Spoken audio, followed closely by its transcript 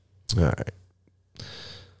All right.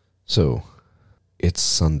 So, it's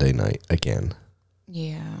Sunday night again.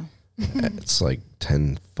 Yeah. It's like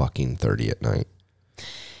 10:30 at night.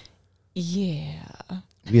 Yeah.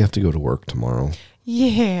 We have to go to work tomorrow.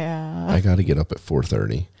 Yeah. I got to get up at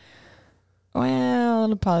 4:30. Well,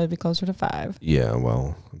 it'll probably be closer to 5. Yeah,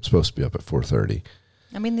 well, I'm supposed to be up at 4:30.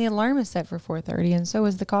 I mean, the alarm is set for 4:30, and so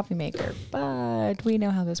is the coffee maker. But we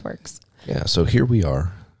know how this works. Yeah, so here we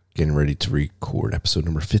are, getting ready to record episode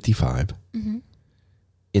number 55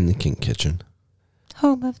 in the King Kitchen.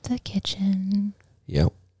 Home of the kitchen.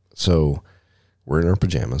 Yep. So we're in our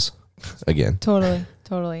pajamas again. Totally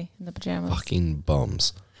in the pajamas. Fucking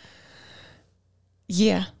bums.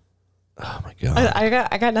 Yeah. Oh my God.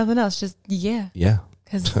 I got nothing else. Just yeah. Yeah.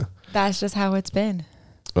 Because that's just how it's been.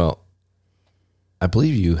 Well, I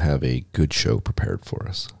believe you have a good show prepared for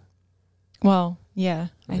us. Well, yeah,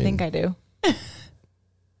 I think I do.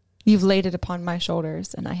 You've laid it upon my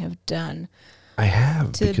shoulders, and I have done I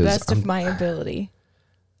have to the best of my ability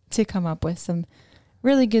to come up with some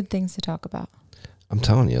really good things to talk about. I'm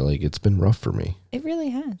telling you, like, it's been rough for me. It really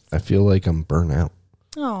has. I feel like I'm burnt out.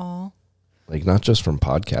 Aw. Like, not just from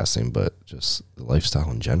podcasting, but just the lifestyle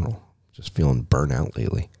in general. Just feeling burnt out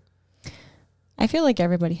lately. I feel like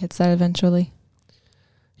everybody hits that eventually.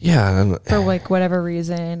 Yeah. For like whatever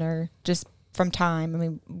reason or just from time. I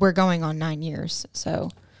mean, we're going on 9 years, so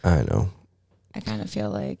I know. I kind of feel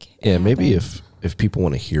like Yeah, maybe happens. if people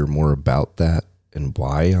want to hear more about that and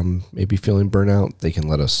why I'm maybe feeling burnout, they can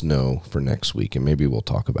let us know for next week, and maybe we'll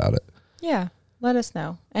talk about it. Yeah, let us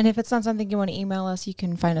know. And if it's not something you want to email us, you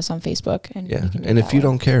can find us on Facebook. And Yeah, we can do and it if that you way.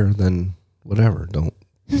 don't care, then whatever.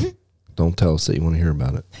 Don't tell us that you want to hear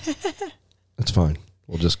about it. That's fine.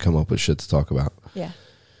 We'll just come up with shit to talk about. Yeah.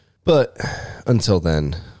 But until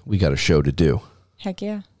then, we got a show to do. Heck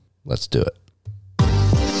yeah. Let's do it.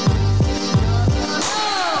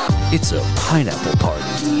 It's a pineapple party.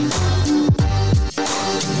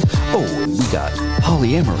 Oh, and we got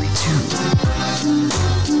polyamory too.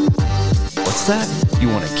 What's that? You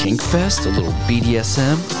want a kink fest? A little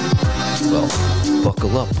BDSM? Well,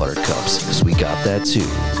 buckle up, buttercups, because we got that too.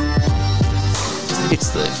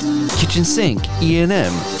 It's the Kitchen Sink, E&M,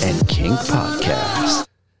 and Kink Podcast.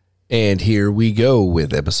 And here we go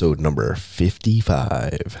with episode number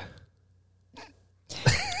 55.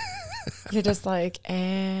 You're just like,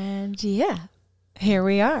 and yeah, here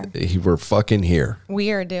we are. We're fucking here.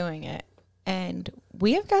 We are doing it. And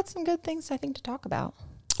we have got some good things, I think, to talk about.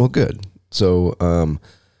 Well, good. So,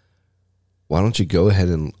 why don't you go ahead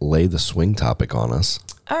and lay the swing topic on us?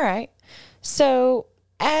 All right. So,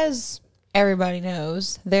 as everybody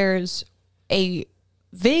knows, there's a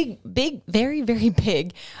very, very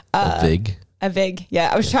big. Vig? A vig.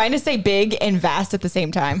 Yeah, I was trying to say big and vast at the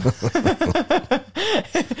same time.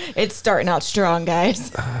 It's starting out strong,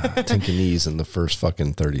 guys. Tinkanese in the first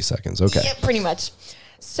fucking 30 seconds. Okay. Yeah, pretty much.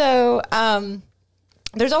 So,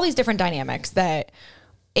 there's all these different dynamics that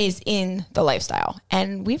is in the lifestyle,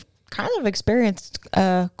 and we've kind of experienced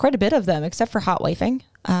quite a bit of them, except for hot wifing.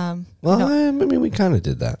 Well, I mean, we kind of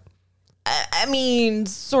did that. I mean,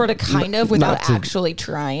 sort of, kind of, without not to- actually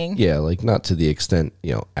trying. Yeah, like not to the extent,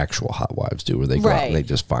 actual hot wives do, where they go out Right. and they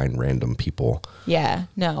just find random people. Yeah,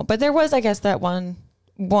 no. But there was, I guess, that one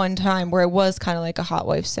time where it was kind of like a hot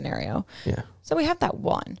wife scenario. Yeah. So we have that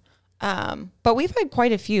one. But we've had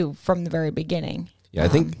quite a few from the very beginning. Yeah, I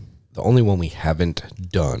think the only one we haven't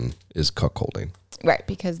done is cuckolding. Right,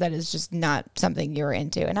 because that is just not something you're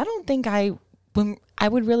into. And I don't think I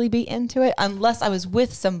would really be into it unless I was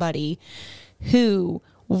with somebody who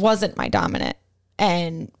wasn't my dominant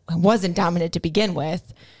and wasn't dominant to begin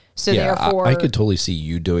with. So Yeah, therefore, I could totally see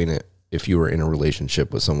you doing it if you were in a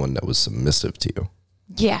relationship with someone that was submissive to you.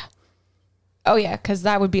 yeah. Oh yeah, because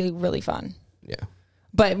that would be really fun. Yeah.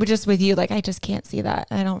 But just with you, like, I just can't see that.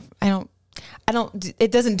 I don't,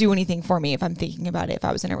 it doesn't do anything for me if I'm thinking about it, if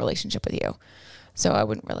I was in a relationship with you. So I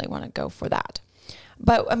wouldn't really want to go for that.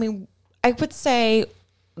 But I mean, I would say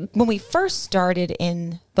when we first started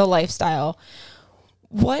in the lifestyle,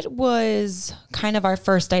 what was kind of our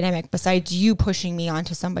first dynamic besides you pushing me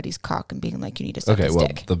onto somebody's cock and being like, you need to suck Okay, a well,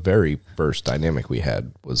 stick? the very first dynamic we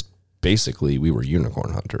had was basically we were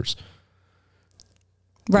unicorn hunters.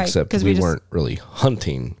 Right. Except Because we weren't really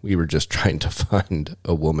hunting. We were just trying to find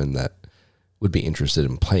a woman that would be interested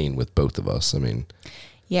in playing with both of us. I mean,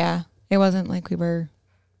 yeah, it wasn't like we were,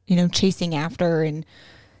 chasing after and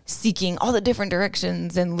seeking all the different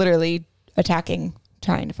directions and literally attacking,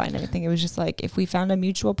 trying to find anything. It was just like, if we found a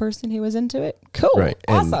mutual person who was into it, cool. right.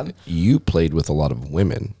 Awesome. And you played with a lot of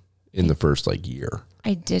women in the first year.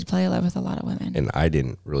 I did play a lot with a lot of women. And I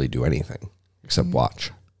didn't really do anything except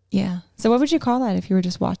watch. Yeah. So what would you call that if you were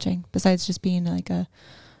just watching, besides just being like a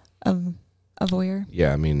voyeur?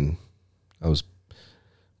 Yeah, I mean, I was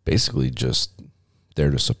basically just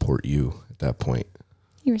there to support you at that point.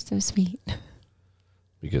 You were so sweet.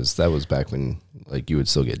 Because that was back when, like, you would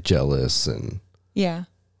still get jealous and, Yeah.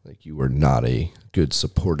 like, you were not a good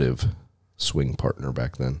supportive swing partner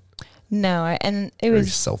back then. No, and it Very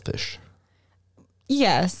was selfish.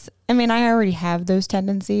 yes. I mean, I already have those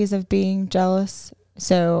tendencies of being jealous,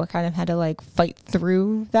 so I kind of had to like fight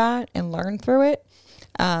through that and learn through it,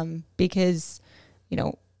 because you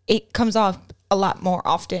know it comes off a lot more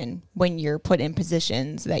often when you're put in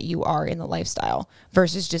positions that you are in the lifestyle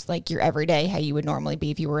versus just like your everyday how you would normally be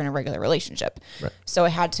if you were in a regular relationship. Right. So I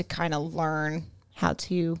had to kind of learn how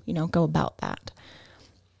to go about that.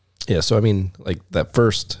 Yeah, so I mean, like, that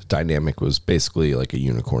first dynamic was basically like a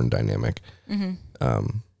unicorn dynamic,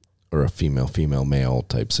 or a female male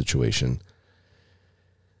type situation.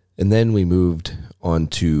 And then we moved on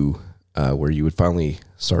to where you would finally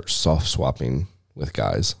start soft swapping with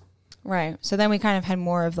guys. Right. So then we kind of had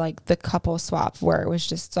more of like the couple swap where it was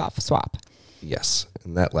just soft swap. Yes,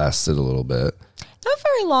 and that lasted a little bit. Not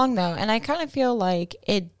very long though. And I kind of feel like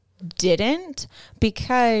it didn't,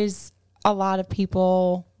 because a lot of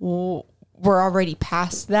people were already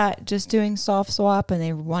past that, just doing soft swap, and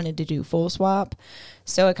they wanted to do full swap.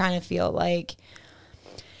 So I kind of feel like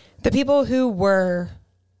the people who were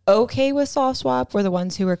okay with soft swap were the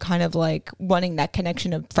ones who were kind of like wanting that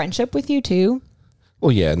connection of friendship with you too.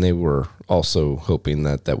 Well, yeah, and they were also hoping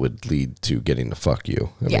that that would lead to getting to fuck you.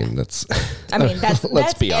 I mean, that's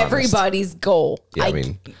let's be honest. Everybody's goal. Yeah,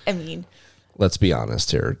 I mean, let's be honest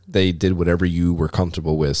here. They did whatever you were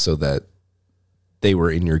comfortable with so that they were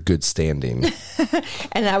in your good standing.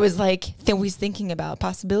 And I was like, always thinking about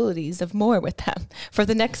possibilities of more with them for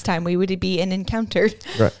the next time we would be encountered.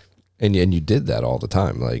 Right. And you did that all the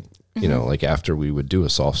time. Like, you know, like after we would do a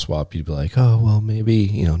soft swap, you'd be like, oh, well, maybe,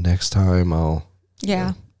 next time I'll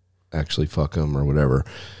actually fuck them or whatever.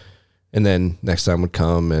 And then next time would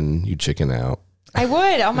come and you chicken out. I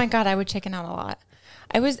would. Oh my God, I would chicken out a lot.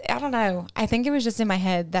 I don't know. I think it was just in my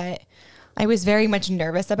head that I was very much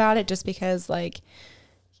nervous about it just because, like,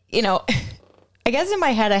 I guess in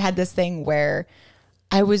my head I had this thing where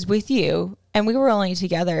I was with you and we were only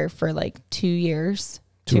together for like 2 years.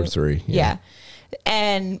 2 or 3. Yeah.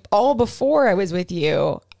 And all before I was with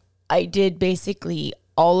you, I did basically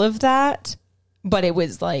all of that, but it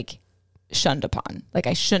was like shunned upon. Like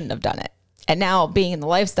I shouldn't have done it. And now being in the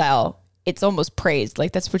lifestyle, it's almost praised.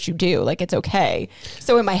 Like that's what you do. Like it's okay.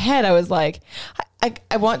 So in my head, I was like,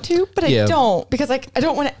 I want to, but I don't, because like I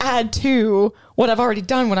don't want to add to what I've already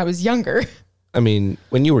done when I was younger. I mean,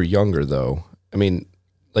 when you were younger though, I mean,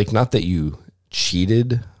 like not that you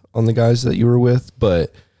cheated on the guys that you were with,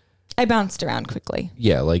 but I bounced around quickly.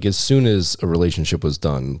 Yeah. Like as soon as a relationship was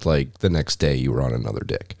done, like the next day you were on another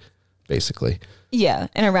dick, basically. Yeah.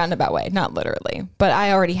 In a roundabout way, not literally, but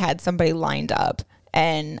I already had somebody lined up.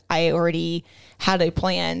 And I already had a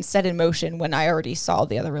plan set in motion when I already saw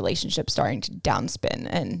the other relationship starting to downspin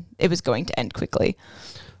and it was going to end quickly.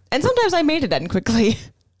 And sometimes I made it end quickly.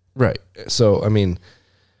 Right. So, I mean,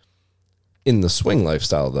 in the swing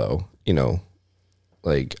lifestyle though,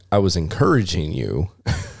 like I was encouraging you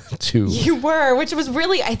to. You were, which was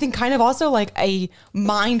really, I think, kind of also like a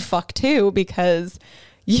mind fuck too, because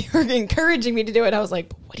you were encouraging me to do it. I was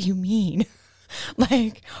like, what do you mean?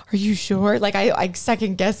 Like, are you sure? Like, I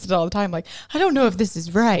second guessed it all the time. Like, I don't know if this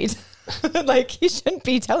is right. Like, you shouldn't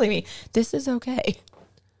be telling me this is okay.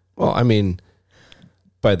 Well, I mean,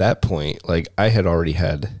 by that point, like, I had already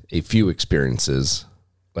had a few experiences,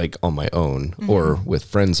 like, on my own or with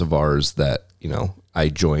friends of ours that, I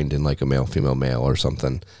joined in, like, a male, female or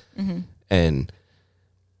something. And,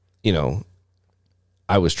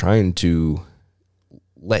 I was trying to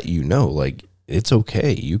let you know, like, it's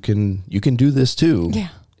okay. You can do this too. Yeah.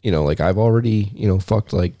 Like I've already,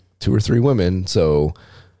 fucked like 2 or 3 women. So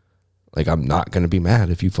like, I'm not going to be mad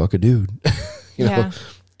if you fuck a dude, know?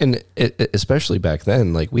 And especially back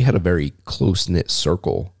then, like we had a very close knit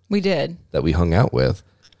circle. We did. That we hung out with,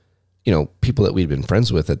 people that we'd been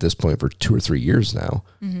friends with at this point for 2 or 3 years now.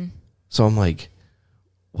 So I'm like,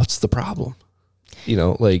 what's the problem?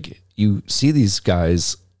 Like you see these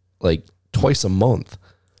guys like twice a month.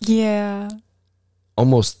 Yeah.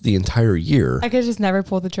 Almost the entire year. I could just never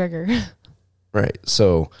pull the trigger. Right.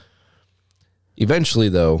 So eventually,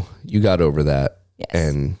 though, you got over that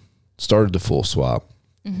and started the full swap.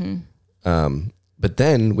 But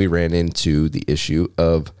then we ran into the issue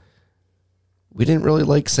of we didn't really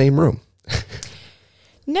like same room.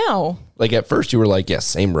 No. Like at first you were like, yes,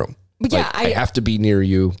 same room. But yeah, Like, I have to be near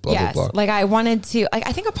you, blah, yes, blah, blah. like I wanted to, like,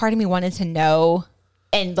 I think a part of me wanted to know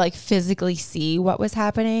and like physically see what was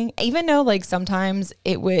happening, even though like sometimes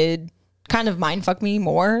it would kind of mind fuck me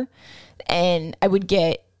more. And I would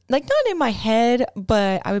get like, not in my head,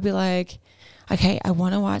 but I would be like, okay, I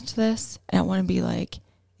want to watch this and I want to be like,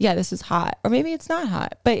 yeah, this is hot. Or maybe it's not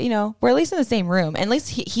hot, but you know, we're at least in the same room. And at least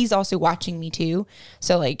he's also watching me too.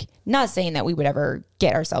 So like, not saying that we would ever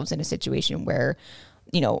get ourselves in a situation where,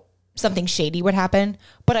 you know, something shady would happen,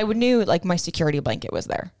 but I would knew like my security blanket was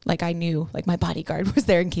there. Like I knew like my bodyguard was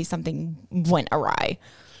there in case something went awry.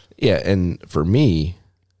 Yeah. And for me,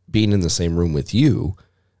 being in the same room with you,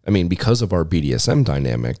 I mean, because of our BDSM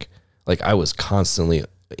dynamic, like I was constantly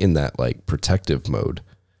in that like protective mode,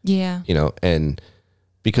 Yeah. you know, and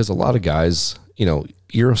because a lot of guys, you know,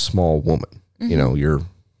 you're a small woman, you know,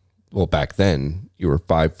 well, back then you were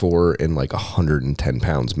 5'4" and like 110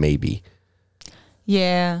 pounds, maybe.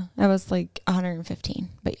 Yeah. I was like 115,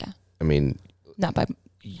 but yeah, I mean, not by,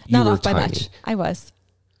 you not were off by tiny. much. I was.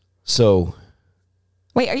 So,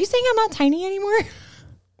 Wait, are you saying I'm not tiny anymore?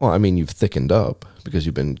 well, I mean, you've thickened up because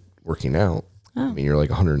you've been working out. Oh. I mean, you're like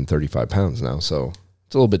 135 pounds now, so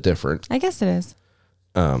it's a little bit different. I guess it is.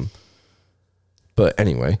 But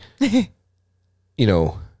anyway, you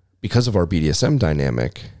know, because of our BDSM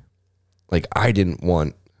dynamic, like I didn't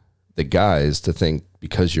want the guys to think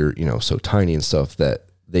because you're, you know, so tiny and stuff that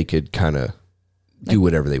they could kind of do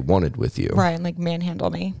whatever they wanted with you. Right. And like manhandle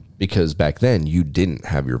me. Because back then you didn't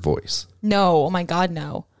have your voice. No. Oh my God,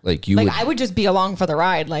 no. Like you Like would, I would just be along for the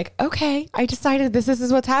ride. Like, okay, I decided this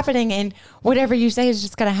is what's happening and whatever you say is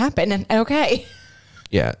just going to happen. And okay.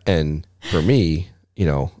 yeah. And for me, you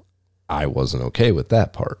know, I wasn't okay with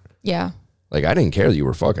that part. Yeah. Like I didn't care that you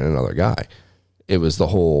were fucking another guy. It was the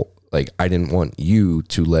whole, like, I didn't want you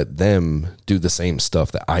to let them do the same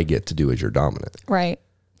stuff that I get to do as your dominant. Right.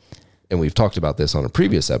 And we've talked about this on a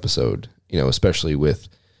previous episode, you know, especially with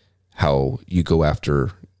how you go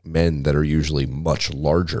after men that are usually much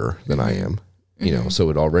larger than I am, you know, so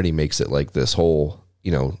it already makes it like this whole,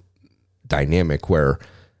 you know, dynamic where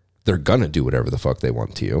they're gonna do whatever the fuck they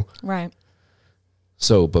want to you. Right.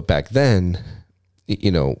 So, but back then, you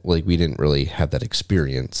know, like we didn't really have that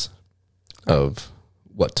experience of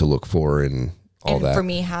what to look for and all and that. for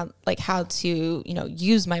me, how to, you know,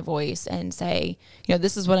 use my voice and say, you know,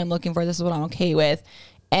 this is what I'm looking for. This is what I'm okay with.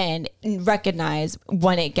 And recognize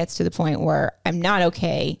when it gets to the point where I'm not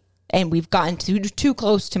okay and we've gotten too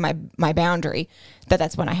close to my boundary,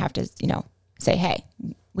 that's when I have to, you know, say, hey,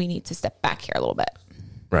 we need to step back here a little bit.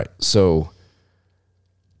 Right. So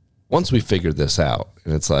once we figured this out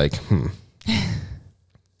and it's like,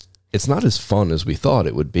 it's not as fun as we thought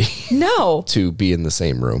it would be No, to be in the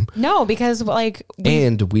same room. no, because like,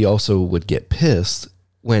 And we also would get pissed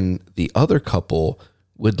when the other couple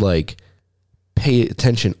would like pay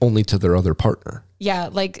attention only to their other partner. yeah,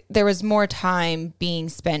 like there was more time being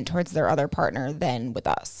spent towards their other partner than with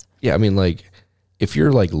us. Yeah, I mean, like, if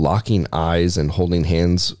you're like locking eyes and holding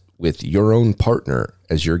hands with your own partner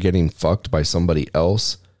as you're getting fucked by somebody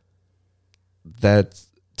else, that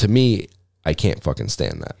to me, I can't fucking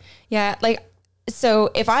stand that. Yeah, like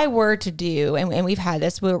so if I were to do, and we've had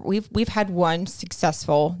this, we've had one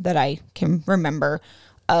successful that I can remember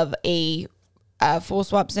of a full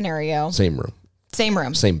swap scenario. Same room, Same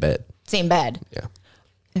room, same bed. same bed. Yeah.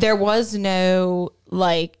 There was no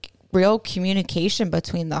like real communication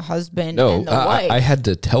between the husband No, and the wife. I had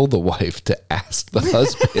to tell the wife to ask the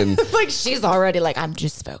husband. like she's already like, I'm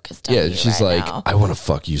just focused on Yeah, you she's right like, now. I want to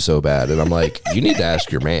fuck you so bad. And I'm like, you need to ask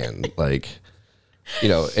your man. Like, you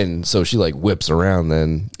know, and so she like whips around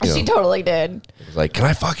then, you She know, totally did. like, can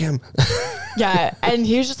I fuck him? Yeah. And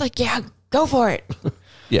he was just like, yeah, go for it.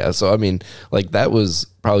 Yeah. So, I mean, like that was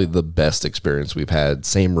probably the best experience we've had.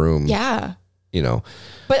 Same room, Yeah. you know.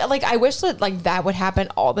 But like, I wish that like that would happen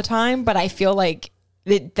all the time, but I feel like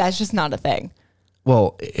that's just not a thing.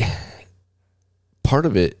 Well, part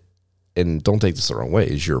of it, and don't take this the wrong way,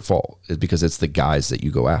 is your fault. Is because it's the guys that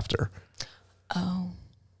you go after. Oh.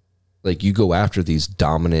 Like you go after these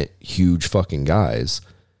dominant, huge fucking guys,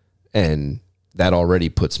 and that already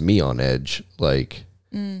puts me on edge. Like,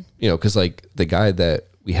 you know, because like the guy that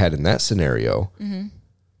we had in that scenario,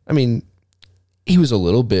 I mean, he was a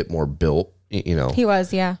little bit more built, you know, He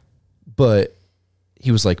was, yeah. but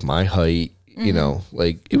he was like my height, you know,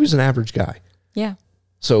 like it was an average guy. Yeah.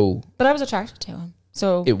 So But I was attracted to him.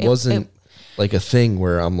 So it wasn't like a thing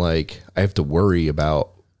where I'm like, I have to worry about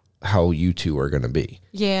how you two are going to be.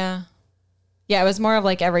 yeah. Yeah, it was more of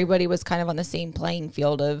like everybody was kind of on the same playing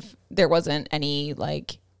field of there wasn't any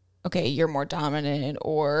like okay, you're more dominant,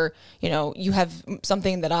 or, you know, you have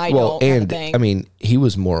something that I don't. And thing. I mean, he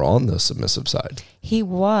was more on the submissive side. He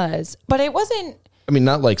was, but it wasn't. I mean,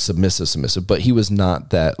 not like submissive, but he was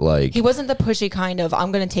not that like. He wasn't the pushy kind of,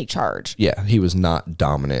 I'm going to take charge. Yeah, he was not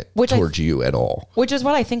dominant towards you at all. Which is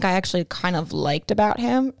what I think I actually kind of liked about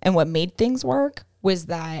him, and what made things work was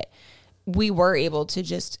that we were able to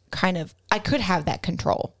just kind of, I could have that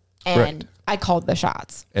control, and I called the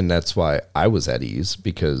shots. And that's why I was at ease,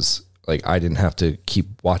 because like I didn't have to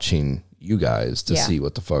keep watching you guys to see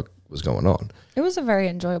what the fuck was going on. It was a very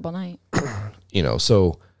enjoyable night. You know,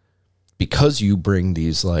 so because you bring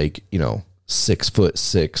these like, you know,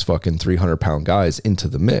 6'6" fucking 300-pound guys into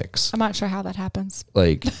the mix. I'm not sure how that happens.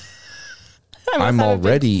 Like I'm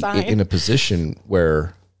already in a position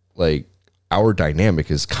where like our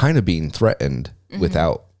dynamic is kind of being threatened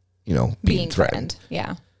without, you know, being threatened.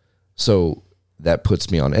 Yeah. So that puts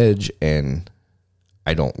me on edge, and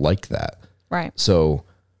I don't like that. Right. So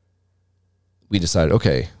we decided,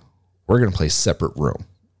 okay, we're going to play separate room.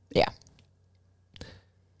 Yeah.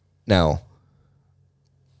 Now,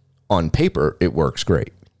 on paper, it works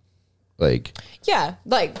great. Like, yeah,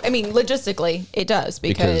 like, I mean, logistically, it does,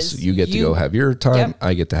 because you get to go have your time. Yep.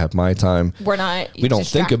 I get to have my time. We're not. We don't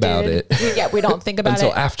think about it. We don't think about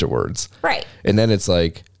until it afterwards. Right. And then it's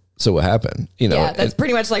like, so what happened? You know, yeah, that's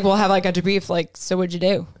pretty much like, we'll have like a debrief. Like, so what'd you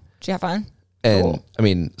do? Did you have fun? And Cool. I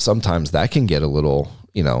mean, sometimes that can get a little,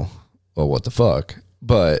 you know, well, what the fuck?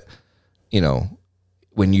 But, you know,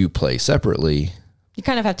 when you play separately, You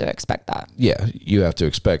kind of have to expect that. yeah, you have to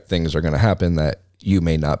expect things are going to happen that you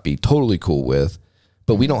may not be totally cool with,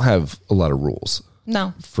 but we don't have a lot of rules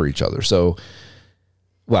No. for each other. So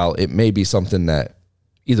while it may be something that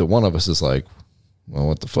either one of us is like, well,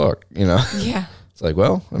 what the fuck, you know? Yeah. It's like,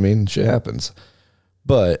 well, I mean, shit happens.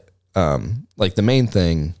 But like the main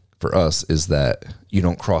thing for us is that you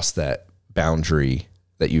don't cross that boundary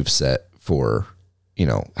that you've set for, you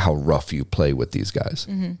know, how rough you play with these guys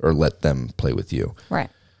or let them play with you.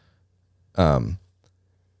 Right.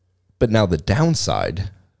 But now the downside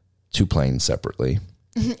to playing separately.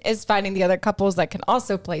 Is finding the other couples that can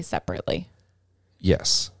also play separately.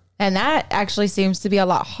 Yes. And that actually seems to be a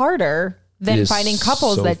lot harder It than is finding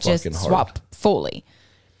couples so that just fucking hard. swap fully.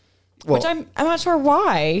 Well, Which I'm not sure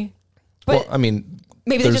why, but well, I mean,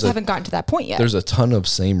 maybe they there's just haven't gotten to that point yet. There's a ton of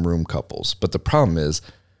same room couples, but the problem is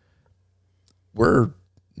we're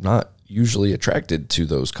not usually attracted to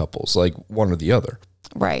those couples, like one or the other.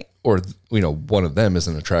 Right. Or, you know, one of them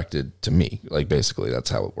isn't attracted to me. Like, basically, that's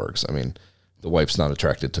how it works. I mean, the wife's not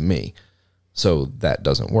attracted to me, so that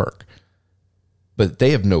doesn't work. But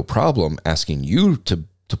they have no problem asking you to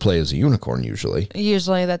play as a unicorn, usually.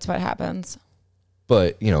 Usually that's what happens.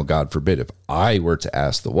 But, you know, God forbid, if I were to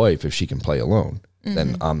ask the wife if she can play alone,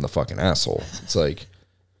 then I'm the fucking asshole. It's like...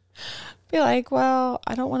 Be like, well,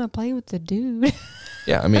 I don't want to play with the dude.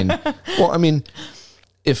 Yeah, I mean,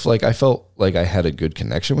 if like I felt like I had a good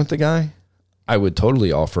connection with the guy, I would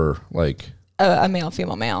totally offer like A male,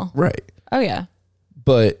 female, male. right. Oh, yeah.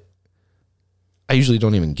 But I usually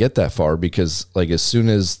don't even get that far, because like as soon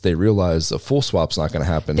as they realize a full swap's not going to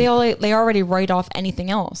happen, They already write off anything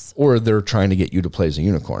else. or they're trying to get you to play as a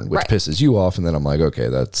unicorn, which Right. pisses you off, and then I'm like, okay,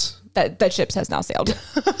 that's That ship has now sailed.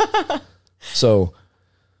 so.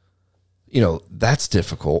 You know, that's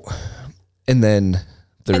difficult. And then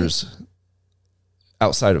there's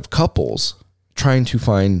outside of couples trying to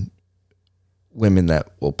find women that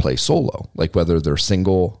will play solo, like whether they're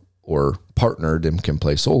single or partnered and can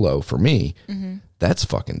play solo. For me, that's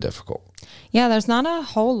fucking difficult. Yeah, there's not a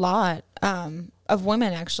whole lot of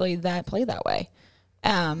women actually that play that way.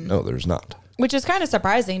 No, there's not. Which is kind of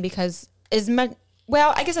surprising, because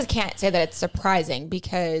well, I guess I can't say that it's surprising,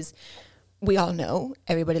 because we all know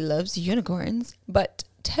everybody loves unicorns, but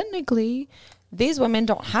technically these women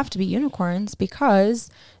don't have to be unicorns, because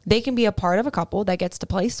they can be a part of a couple that gets to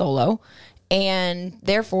play solo, and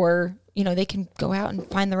therefore, you know, they can go out and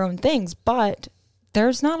find their own things, but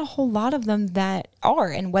there's not a whole lot of them that are.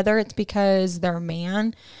 And whether it's because their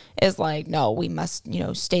man is like, no, we must, you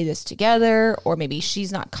know, stay this together, or maybe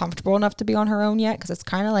she's not comfortable enough to be on her own yet, because it's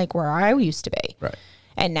kind of like where I used to be. Right.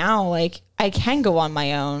 And now, like, I can go on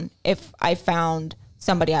my own if I found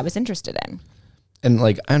somebody I was interested in. And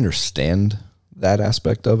like, I understand that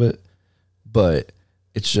aspect of it, but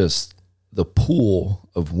it's just the pool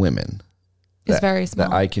of women It's very small.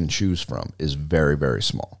 that I can choose from is very, very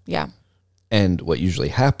small. Yeah. And what usually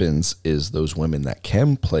happens is those women that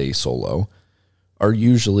can play solo are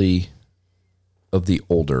usually of the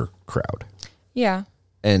older crowd. Yeah.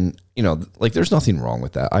 And, you know, like there's nothing wrong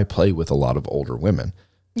with that. I play with a lot of older women.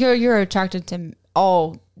 You're attracted to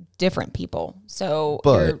all different people. So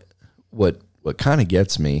But what kind of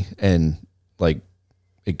gets me, and like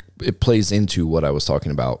it plays into what I was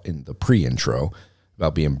talking about in the pre-intro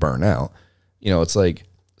about being burnt out. You know, it's like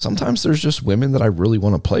sometimes there's just women that I really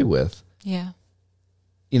want to play with. Yeah.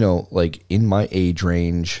 You know, like in my age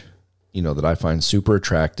range, you know, that I find super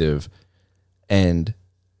attractive, and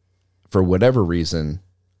for whatever reason,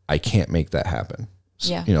 I can't make that happen.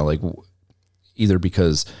 Yeah. You know, like either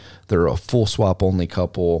because they're a full swap only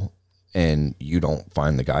couple and you don't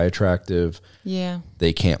find the guy attractive. Yeah.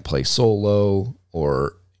 They can't play solo,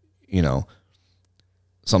 or, you know,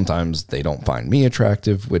 sometimes they don't find me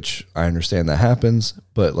attractive, which I understand that happens,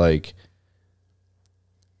 but like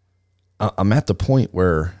I'm at the point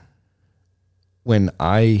where when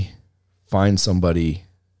I find somebody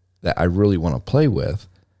that I really want to play with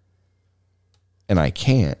and I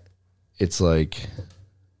can't, it's like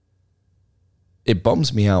it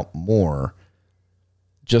bums me out more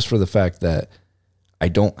just for the fact that I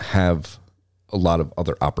don't have a lot of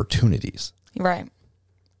other opportunities. Right.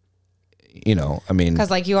 You know, I mean,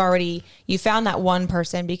 because like you found that one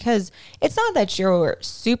person, because it's not that you're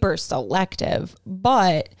super selective,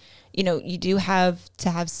 but you know, you do have to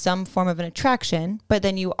have some form of an attraction, but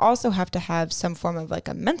then you also have to have some form of like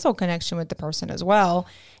a mental connection with the person as well.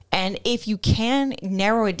 And if you can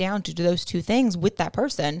narrow it down to those two things with that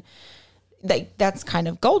person, that's kind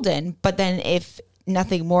of golden. But then if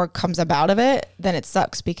nothing more comes about of it, then it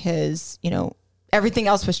sucks, because, you know, everything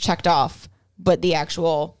else was checked off, but the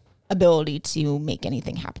actual ability to make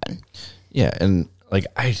anything happen. Yeah. And like,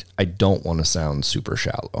 I don't want to sound super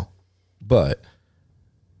shallow, but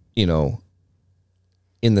you know,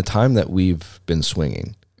 in the time that we've been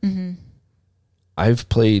swinging, I've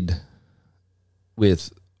played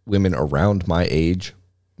with women around my age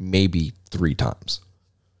maybe 3 times.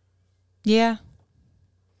 Yeah.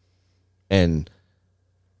 And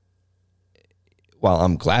while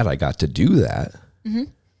I'm glad I got to do that,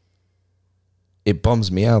 it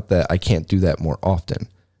bums me out that I can't do that more often.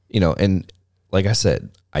 You know, and like I said,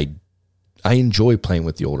 I enjoy playing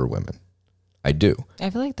with the older women. I do.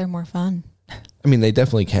 I feel like they're more fun. I mean, they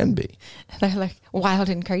definitely can be. They're like wild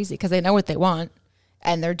and crazy because they know what they want,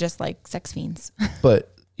 and they're just like sex fiends.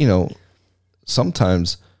 But, you know,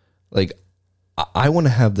 sometimes like I want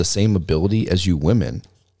to have the same ability as you women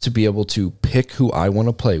to be able to pick who I want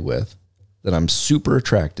to play with that I'm super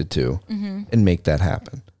attracted to and make that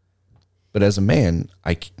happen. But as a man,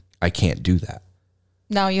 I can't do that.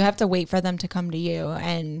 No, you have to wait for them to come to you.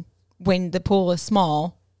 And when the pool is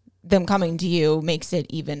small, them coming to you makes it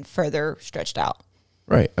even further stretched out.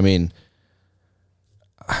 Right. I mean,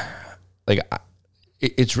 like,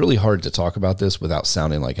 it's really hard to talk about this without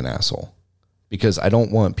sounding like an asshole, because I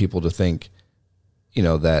don't want people to think, you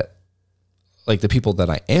know, that like the people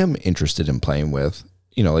that I am interested in playing with,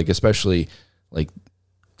 you know, like especially like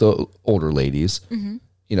the older ladies,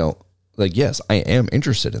 you know, like, yes, I am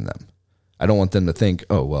interested in them. I don't want them to think,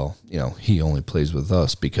 oh, well, you know, he only plays with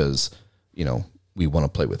us because, you know, we want to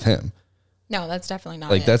play with him. No, that's definitely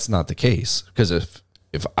not like it. That's not the case, because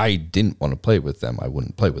if I didn't want to play with them, I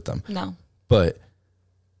wouldn't play with them. No. But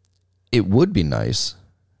it would be nice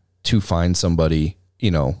to find somebody,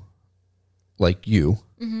 you know, like you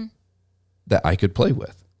that I could play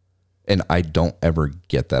with. And I don't ever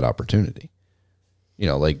get that opportunity. You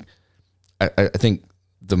know, like I think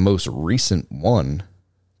the most recent one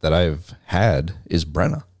that I've had is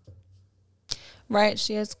Brenna. Right.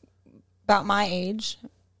 She is about my age.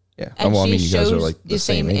 Yeah. And well, I she mean, you guys are shows like the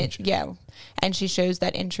same age. Yeah. And she shows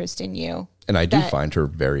that interest in you. And I do find her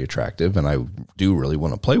very attractive, and I do really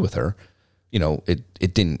want to play with her. You know,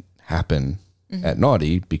 it didn't happen at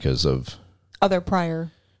Naughty because of other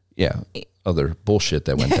prior. Yeah. Other bullshit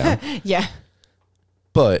that went down. Yeah.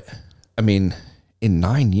 But I mean, in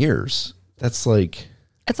 9 years, that's like,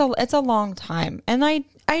 it's a long time. And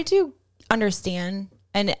I do understand,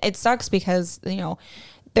 and it sucks because, you know,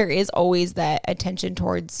 there is always that attention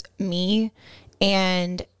towards me,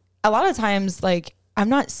 and a lot of times, like, I'm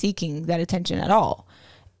not seeking that attention at all.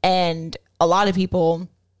 And a lot of people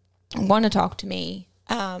want to talk to me.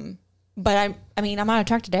 But I mean, I'm not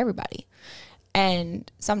attracted to everybody. And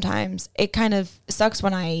sometimes it kind of sucks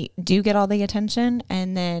when I do get all the attention,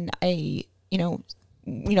 and then you know,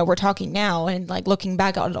 we're talking now and like looking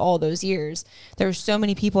back at all those years, there's so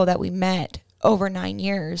many people that we met over 9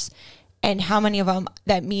 years, and how many of them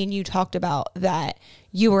that me and you talked about that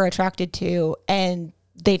you were attracted to and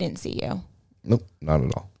they didn't see you. Nope, not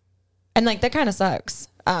at all. And like, that kind of sucks,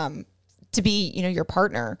 to be, you know, your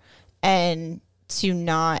partner and to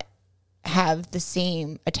not have the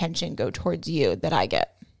same attention go towards you that I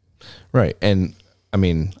get. Right. And I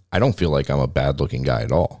mean, I don't feel like I'm a bad looking guy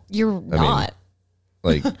at all. You're not.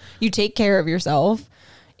 Like, you take care of yourself.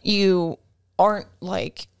 You aren't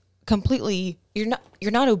like completely, you're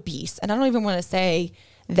not obese. And I don't even want to say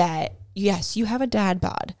that, yes, you have a dad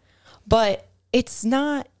bod, but it's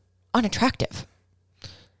not unattractive.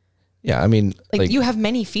 yeah, I mean, Like you have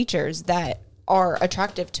many features that are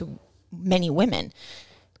attractive to many women.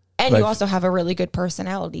 And you also have a really good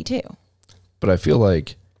personality too. but I feel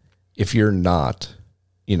like if you're not,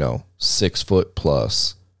 6 foot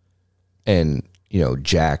plus and,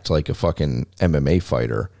 jacked like a fucking MMA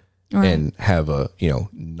fighter and have a,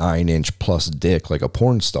 9-inch plus dick like a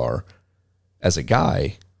porn star, as a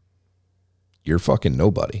guy, you're fucking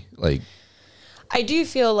nobody. Like, I do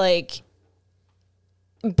feel like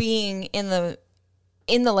being in the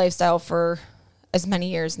lifestyle for as many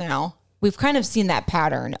years now, we've kind of seen that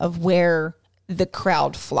pattern of where the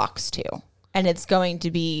crowd flocks to. And it's going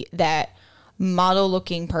to be that model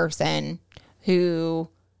looking person who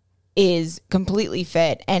is completely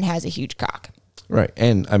fit and has a huge cock. right.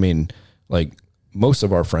 And I mean, like, most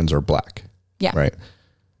of our friends are black. Yeah. Right.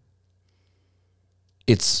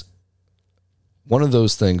 It's one of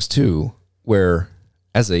those things too, where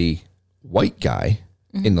as a white guy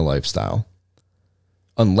in the lifestyle,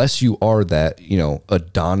 unless you are that,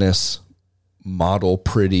 Adonis model,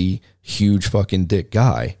 pretty, huge fucking dick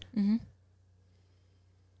guy,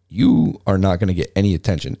 you are not going to get any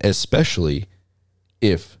attention, especially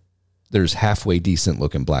if there's halfway decent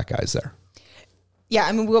looking black guys there. Yeah.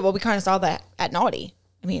 I mean, we kind of saw that at Naughty.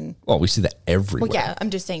 I mean, Well, we see that everywhere. well, yeah, I'm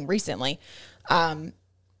just saying recently,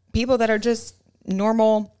 people that are just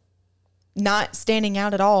normal, not standing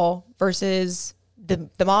out at all versus the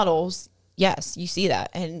models. Yes, you see that,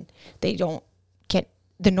 and they don't get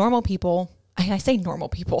the normal people. I say normal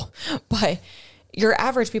people, but your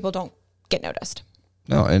average people don't get noticed.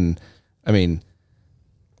 No, and I mean,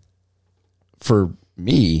 for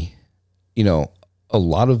me, a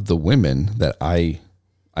lot of the women that I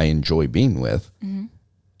enjoy being with,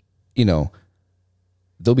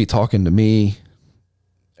 they'll be talking to me,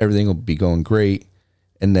 everything will be going great,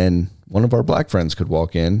 and then one of our black friends could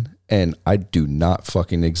walk in and I do not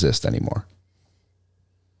fucking exist anymore.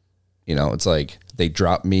 It's like they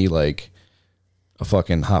drop me like a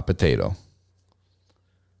fucking hot potato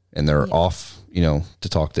and they're off, to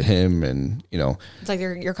talk to him, and, It's like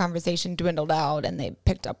your conversation dwindled out, and they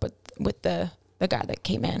picked up with the guy that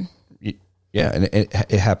came in. yeah. And it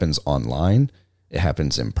happens online. It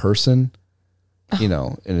happens in person,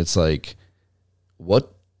 and it's like,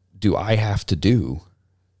 what do I have to do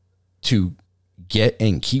to get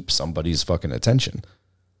and keep somebody's fucking attention?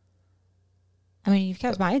 I mean, you've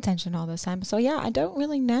kept my attention all this time, so yeah, I don't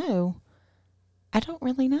really know.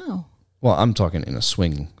 Well, I'm talking in a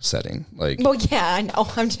swing setting. Like, Well, yeah, I know.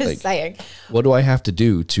 I'm just saying. what do I have to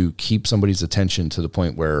do to keep somebody's attention to the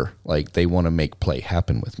point where, like, they want to make play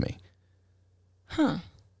happen with me? Huh.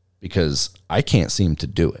 Because I can't seem to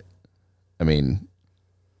do it. I mean,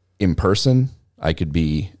 in person, I could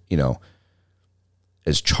be,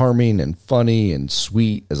 as charming and funny and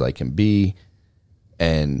sweet as I can be.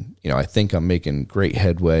 And, I think I'm making great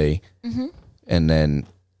headway. Mm-hmm. And then,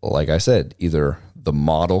 like I said, either the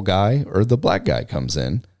model guy or the black guy comes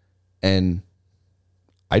in and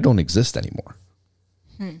I don't exist anymore.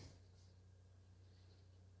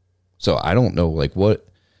 So I don't know, like, what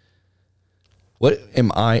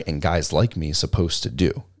am I and guys like me supposed to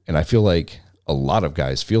do? And I feel like a lot of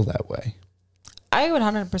guys feel that way. I would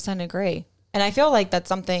 100% agree. And I feel like that's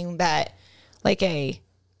something that, like,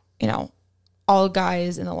 all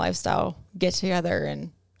guys in the lifestyle get together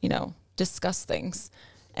and, discuss things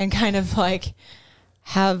and kind of like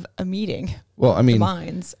have a meeting. Well, I mean,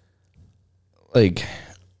 minds.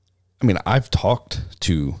 I've talked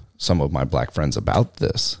to some of my black friends about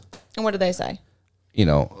this. And what do they say?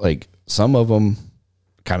 Like, some of them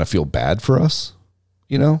kind of feel bad for us,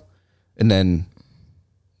 and then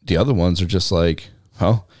the other ones are just like,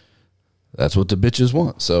 oh, that's what the bitches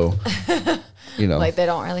want. So, Like, they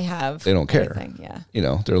don't really have. They don't care. Anything.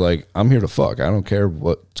 Yeah. They're like, I'm here to fuck. I don't care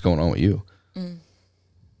what's going on with you.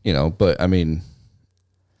 But I mean,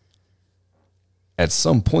 at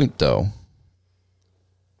some point though,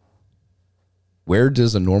 where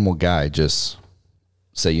does a normal guy just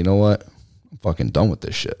say, you know what? I'm fucking done with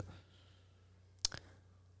this shit?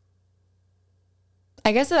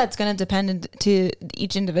 I guess that's going to depend to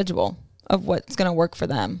each individual of what's going to work for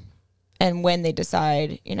them. And when they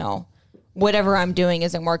decide, whatever I'm doing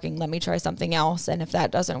isn't working, let me try something else. And if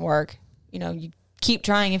that doesn't work, you keep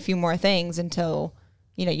trying a few more things until,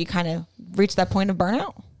 you kind of reach that point of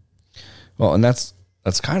burnout. Well, and that's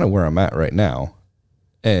kind of where I'm at right now.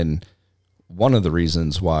 And one of the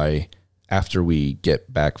reasons why, after we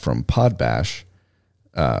get back from Pod Bash,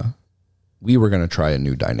 we were going to try a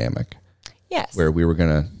new dynamic. Yes. Where we were going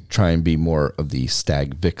to try and be more of the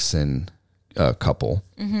stag vixen couple,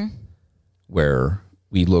 where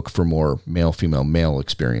we look for more male, female, male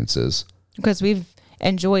experiences. Because we've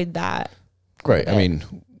enjoyed that. Right. I mean,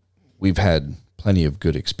 we've had plenty of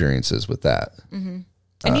good experiences with that. And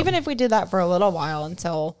even if we did that for a little while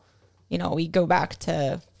until, you know, we go back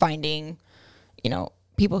to finding, you know,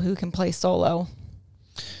 people who can play solo.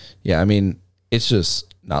 Yeah. I mean, it's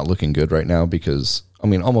just not looking good right now because, I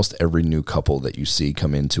mean, almost every new couple that you see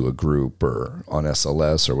come into a group or on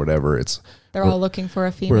SLS or whatever, they're all looking for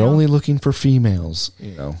a female. We're only looking for females,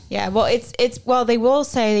 you know. Yeah, well, well, they will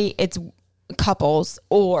say it's couples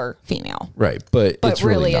or female. Right, but it's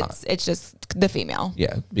really not. It's just the female.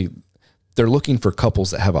 Yeah, they're looking for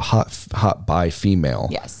couples that have a hot bi female.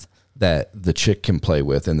 Yes. That the chick can play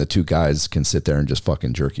with and the two guys can sit there and just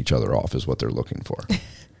fucking jerk each other off is what they're looking for.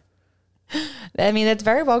 I mean, that's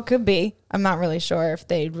very well could be. I'm not really sure if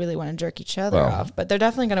they really want to jerk each other off, but they're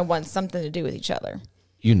definitely going to want something to do with each other.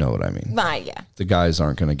 You know what I mean? Yeah. The guys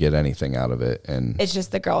aren't going to get anything out of it, and it's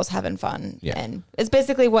just the girls having fun. Yeah. And it's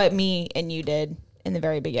basically what me and you did in the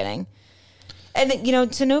very beginning. And you know,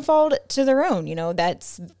 to no fault to their own. You know,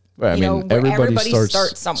 that's right. You know, everybody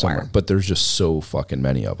starts somewhere. But there's just so fucking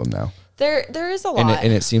many of them now. There is a lot,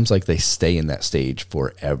 and it seems like they stay in that stage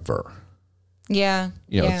forever. Yeah.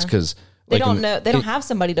 You know, it's because. They don't know. They don't have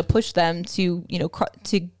somebody to push them to, you know,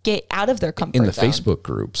 to get out of their comfort zone. In the Facebook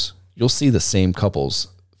groups, you'll see the same couples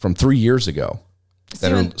from 3 years ago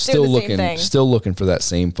that are still looking for that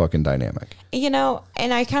same fucking dynamic. You know,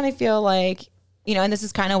 and I kind of feel like, you know, and this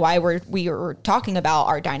is kind of why we were talking about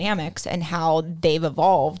our dynamics and how they've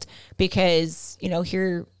evolved because, you know,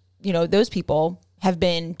 here, you know, those people have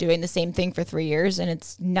been doing the same thing for 3 years and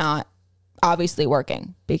it's not obviously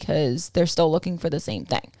working because they're still looking for the same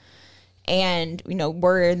thing. And, you know,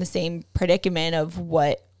 we're in the same predicament of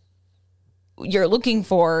what you're looking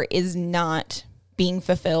for is not being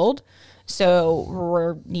fulfilled. So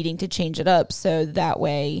we're needing to change it up. So that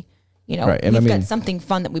way, you know, we've got something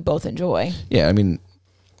fun that we both enjoy. Yeah. I mean,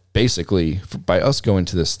 basically by us going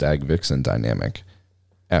to this stag vixen dynamic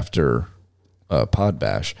after Pod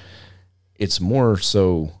Bash, it's more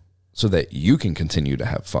so that you can continue to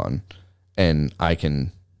have fun and I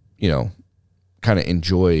can, you know, kind of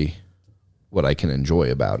enjoy what I can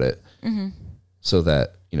enjoy about it so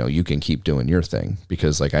that, you know, you can keep doing your thing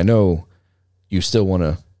because like, I know you still want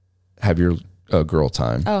to have your girl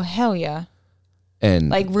time. Oh, hell yeah. And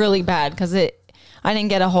like really bad. Cause I didn't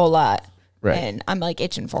get a whole lot right. And I'm like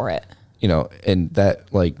itching for it, you know, and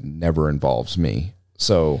that like never involves me.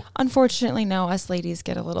 So unfortunately, no, us ladies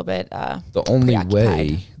get a little bit, the only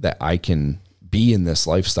way that I can be in this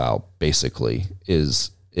lifestyle basically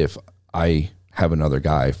is if I have another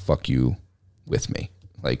guy fuck you with me.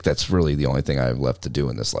 Like that's really the only thing I have left to do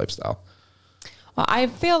in this lifestyle. Well, I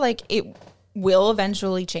feel like it will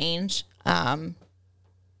eventually change.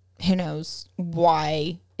 Who knows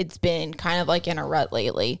why it's been kind of like in a rut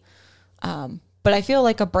lately. But I feel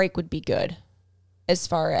like a break would be good as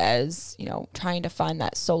far as, you know, trying to find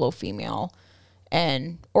that solo female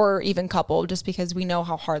or even couple, just because we know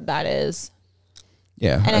how hard that is.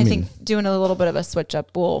 Yeah. And I think doing a little bit of a switch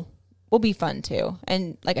up will be fun too.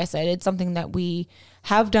 And like I said, it's something that we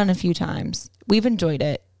have done a few times. We've enjoyed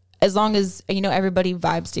it as long as, you know, everybody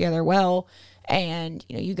vibes together well. And,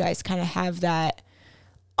 you know, you guys kind of have that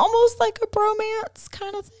almost like a bromance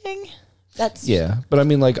kind of thing. Yeah. But I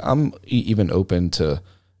mean, like I'm even open to,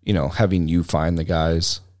 you know, having you find the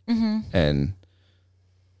guys and,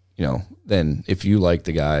 you know, then if you like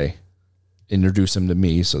the guy, introduce him to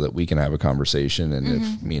me so that we can have a conversation. And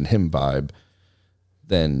if me and him vibe,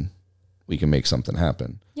 then we can make something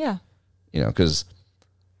happen. Yeah. You know, because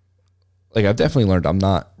like I've definitely learned I'm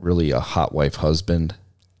not really a hot wife husband.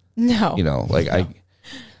 No. You know, like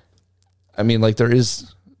I mean, like there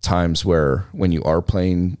is times where when you are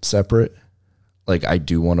playing separate, like I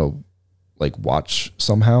do want to like watch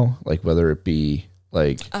somehow, like whether it be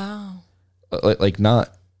like, like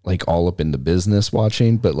not like all up into business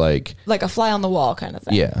watching, but like a fly on the wall kind of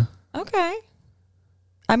thing. Yeah. Okay.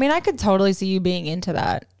 I mean, I could totally see you being into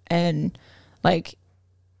that. And like,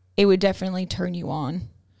 it would definitely turn you on.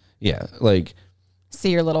 Yeah. Like,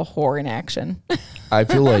 see your little whore in action. I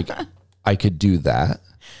feel like I could do that,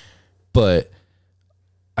 but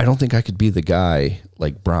I don't think I could be the guy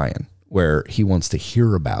like Brian where he wants to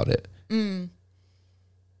hear about it.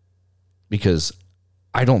 Because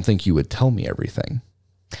I don't think you would tell me everything.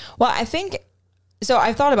 Well, I think, so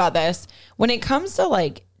I've thought about this. When it comes to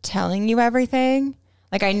like telling you everything,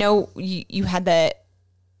 like I know you had that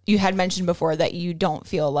you had mentioned before that you don't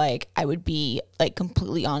feel like I would be like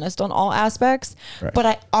completely honest on all aspects, Right. but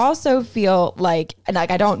I also feel like, and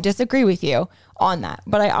like, I don't disagree with you on that,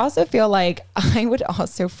 but I also feel like I would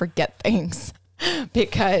also forget things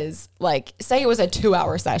because like, say it was a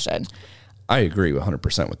 2-hour session. I agree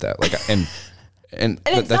 100% with that. Like, and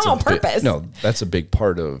it's not on purpose. No, that's a big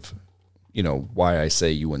part of, why I say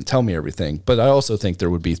you wouldn't tell me everything. But I also think there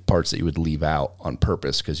would be parts that you would leave out on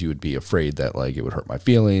purpose because you would be afraid that like it would hurt my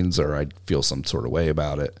feelings or I'd feel some sort of way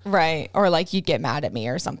about it. Right. Or like you'd get mad at me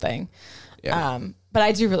or something. Yeah. But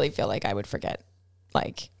I do really feel like I would forget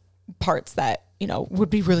like parts that, would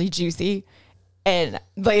be really juicy. And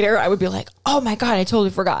later I would be like, oh my God, I totally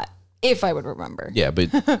forgot, if I would remember. Yeah,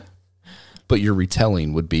 but your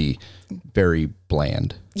retelling would be very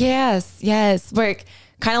bland. Yes. Like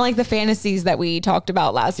kind of like the fantasies that we talked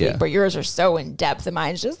about last week, but yours are so in depth and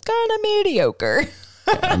mine's just kind of mediocre.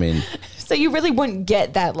 Yeah, I mean, so you really wouldn't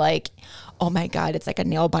get that like, oh my God, it's like a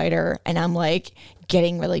nail biter. And I'm like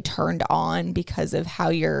getting really turned on because of how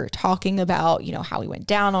you're talking about, how he went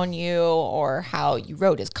down on you or how you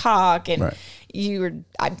rode his cock. And right.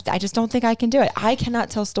 I just don't think I can do it. I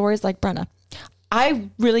cannot tell stories like Brenna. I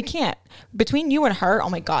really can't. Between you and her, oh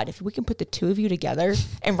my God, if we can put the two of you together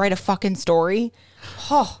and write a fucking story,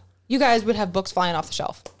 you guys would have books flying off the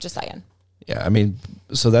shelf. Just saying. Yeah, I mean,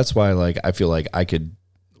 so that's why like I feel like I could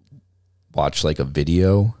watch like a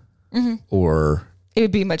video or it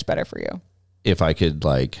would be much better for you. If I could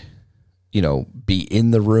like, be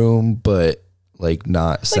in the room, but like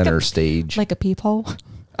not center stage. Like a peephole.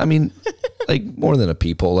 I mean, like more than a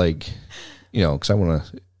peephole, like, because I want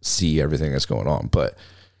to see everything that's going on, but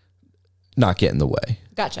not get in the way.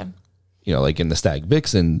 Gotcha. Like in the Stag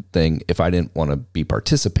Vixen thing, if I didn't want to be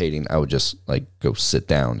participating, I would just like go sit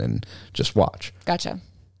down and just watch. Gotcha.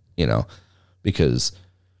 Because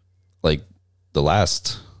like the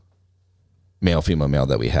last male, female, male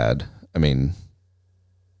that we had, I mean,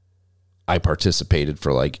 I participated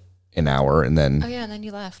for like an hour and then, and then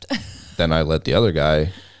you left. then I let the other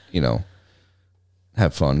guy,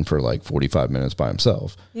 have fun for like 45 minutes by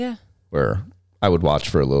himself. Yeah. Where I would watch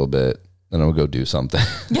for a little bit, then I would go do something.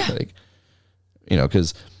 Yeah. Like,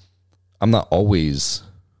 because I'm not always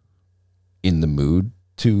in the mood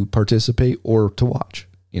to participate or to watch,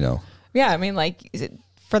 Yeah. I mean, like,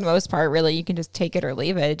 for the most part, really, you can just take it or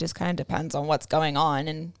leave it. It just kind of depends on what's going on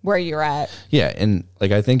and where you're at. Yeah. And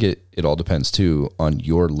like, I think it all depends too on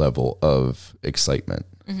your level of excitement.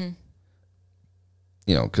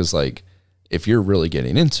 Because like, if you're really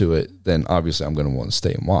getting into it, then obviously I'm going to want to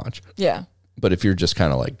stay and watch. Yeah. But if you're just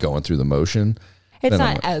kind of like going through the motion, it's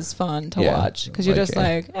not as fun to watch because you're just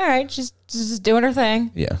like, all right, she's just doing her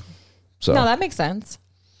thing. Yeah. So no, that makes sense.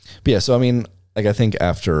 But yeah. So, I mean, like, I think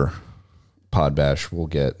after Pod Bash, we'll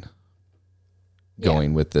get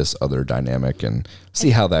going with this other dynamic and see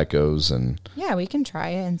how that goes. And yeah, we can try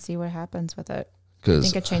it and see what happens with it. I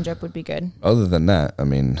because think a change up would be good. other than that, I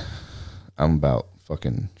mean, I'm about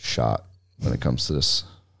fucking shot when it comes to this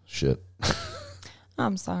shit.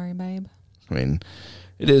 I'm sorry, babe. I mean,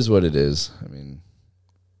 it is what it is. I mean,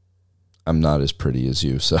 I'm not as pretty as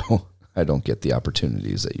you, so I don't get the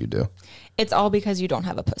opportunities that you do. It's all because you don't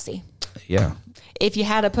have a pussy. Yeah. If you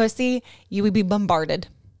had a pussy, you would be bombarded.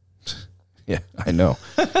 Yeah, I know.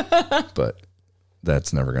 But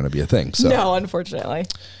that's never going to be a thing. So No, unfortunately.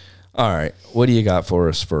 All right. What do you got for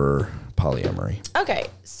us for polyamory? Okay.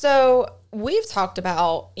 So we've talked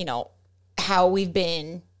about, how we've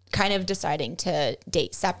been kind of deciding to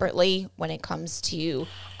date separately when it comes to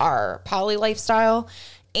our poly lifestyle.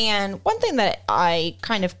 And one thing that I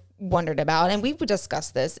kind of wondered about, and we would discuss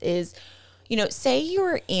this, is, say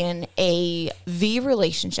you're in a V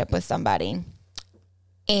relationship with somebody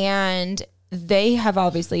and they have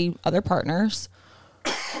obviously other partners,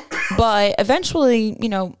 but eventually,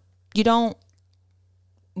 you don't,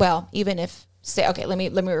 well, even if, say, okay, let me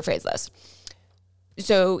rephrase this.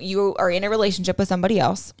 So you are in a relationship with somebody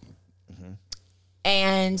else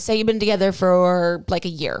and say you've been together for like a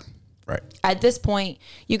year. Right. At this point,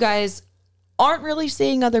 you guys aren't really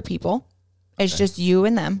seeing other people. It's just you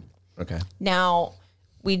and them. Okay. Now,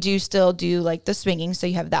 we do still do like the swinging, so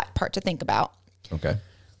you have that part to think about. Okay.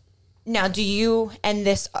 Now, do you and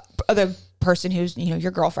this other person who's,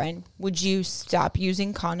 your girlfriend, would you stop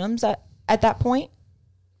using condoms at that point?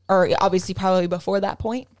 Or obviously probably before that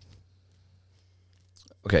point?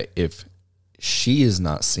 Okay. If she is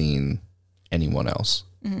not seeing anyone else,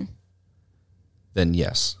 then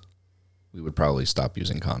yes, we would probably stop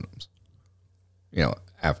using condoms.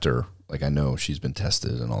 After, like, I know she's been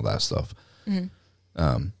tested and all that stuff.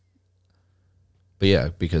 But yeah,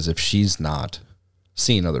 because if she's not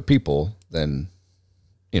seeing other people, then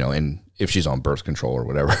and if she's on birth control or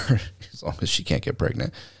whatever, as long as she can't get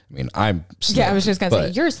pregnant. I mean, I'm snipped, Yeah, I was just going to say,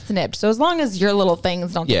 you're snipped. So as long as your little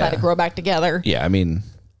things don't decide to grow back together. Yeah, I mean,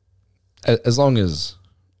 as long as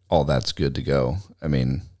all that's good to go, I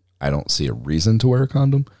mean, I don't see a reason to wear a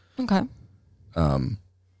condom. Okay.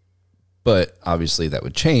 But obviously that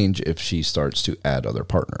would change if she starts to add other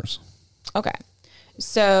partners. Okay.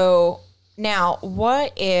 So now,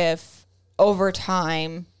 what if over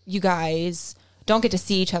time you guys don't get to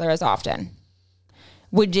see each other as often?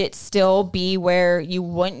 Would it still be where you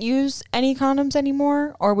wouldn't use any condoms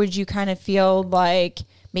anymore? Or would you kind of feel like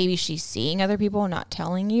maybe she's seeing other people and not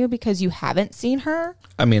telling you because you haven't seen her?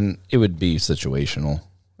 I mean, it would be situational,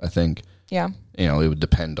 I think. Yeah. It would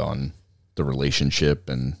depend on the relationship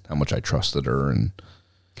and how much I trusted her. And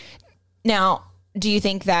now, do you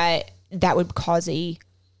think that would cause an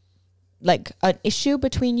issue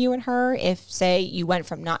between you and her if, say, you went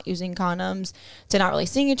from not using condoms to not really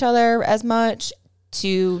seeing each other as much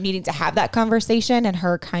to needing to have that conversation and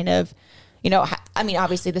her kind of, I mean,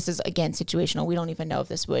 obviously this is, again, situational. We don't even know if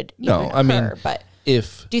this would even occur, but do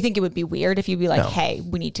you think it would be weird if you'd be like, hey,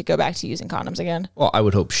 we need to go back to using condoms again? Well, I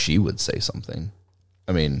would hope she would say something.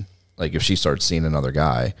 I mean, like if she starts seeing another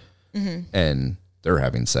guy and they're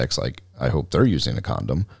having sex, like I hope they're using a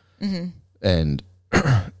condom. And,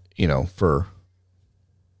 for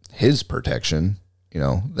his protection,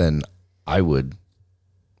 then I would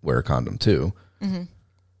wear a condom too.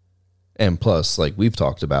 And plus, like we've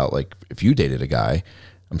talked about, like if you dated a guy,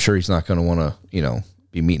 I'm sure he's not going to want to,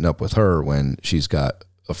 be meeting up with her when she's got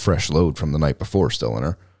a fresh load from the night before still in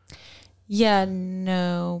her. Yeah,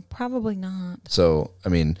 no, probably not. So, I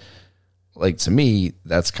mean, like to me,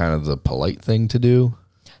 that's kind of the polite thing to do.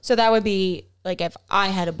 So that would be like if I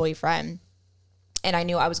had a boyfriend and I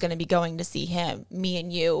knew I was going to be going to see him, me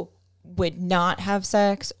and you would not have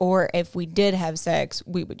sex, or if we did have sex,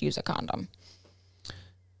 we would use a condom.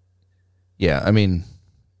 Yeah, I mean...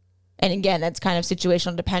 And again, that's kind of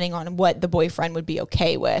situational depending on what the boyfriend would be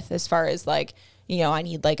okay with as far as like, I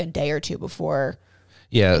need like a day or two before.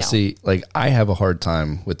 Yeah, see, like I have a hard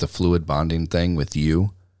time with the fluid bonding thing with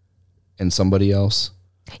you and somebody else.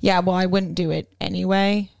 Yeah, well, I wouldn't do it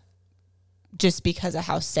anyway just because of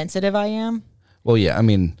how sensitive I am. Well, yeah, I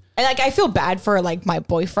mean... And like I feel bad for like my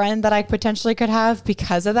boyfriend that I potentially could have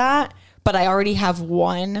because of that. But I already have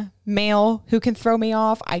one male who can throw me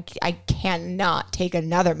off. I cannot take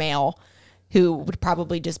another male who would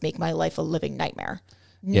probably just make my life a living nightmare.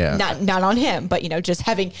 Yeah. Not on him, but just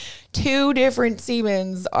having two different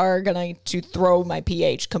semens are going to throw my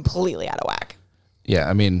pH completely out of whack. Yeah,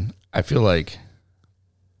 I mean, I feel like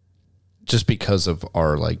just because of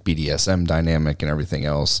our like BDSM dynamic and everything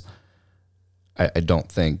else, I don't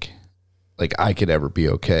think like I could ever be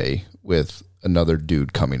okay with another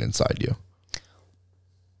dude coming inside you.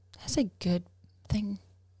 That's a good thing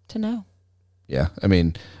to know. Yeah. I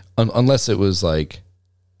mean, unless it was like,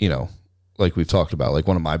 like we've talked about, like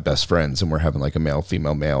one of my best friends and we're having like a male,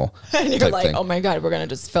 female, male. And you're like, thing. oh my God, we're going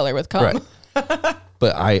to just fill her with cum. Right.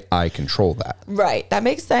 But I control that. Right. That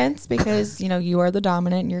makes sense because, you are the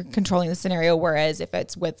dominant and you're controlling the scenario. Whereas if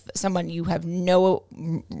it's with someone you have no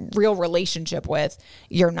real relationship with,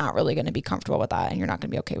 you're not really going to be comfortable with that and you're not going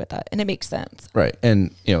to be okay with that. And it makes sense. Right.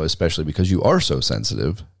 And, especially because you are so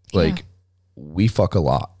sensitive, like we fuck a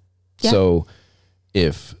lot. Yeah. So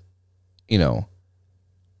if,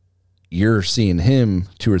 you're seeing him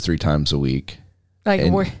 2 or 3 times a week, like,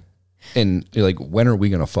 and you're like, when are we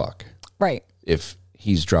going to fuck? Right. If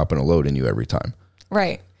he's dropping a load in you every time.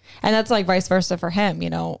 Right. And that's like vice versa for him,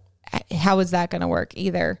 how is that going to work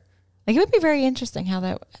either? Like it would be very interesting how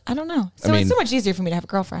that, I don't know. So it's so much easier for me to have a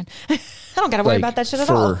girlfriend. I don't got to worry about that shit at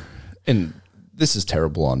all. And this is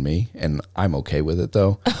terrible on me and I'm okay with it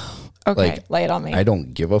though. Okay. Lay it on me. I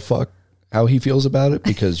don't give a fuck how he feels about it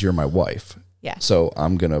because you're my wife. Yeah. So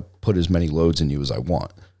I'm going to put as many loads in you as I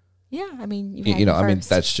want. Yeah. I mean, I mean,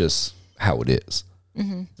 that's just how it is.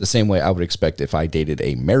 Mm-hmm. The same way I would expect if I dated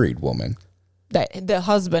a married woman. That the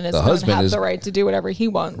husband is going to have the right to do whatever he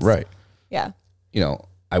wants. Right. Yeah.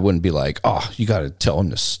 I wouldn't be like, oh, you got to tell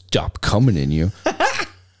him to stop coming in you.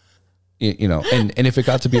 And if it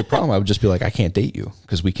got to be a problem, I would just be like, I can't date you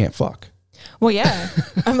because we can't fuck. Well, yeah.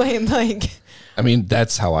 I mean,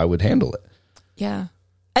 that's how I would handle it. Yeah.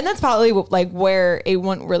 And that's probably like where it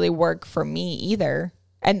wouldn't really work for me either.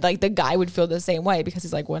 And like the guy would feel the same way because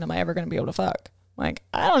he's like, when am I ever going to be able to fuck? Like,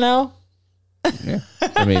 I don't know. Yeah.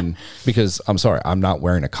 I mean, because I'm sorry, I'm not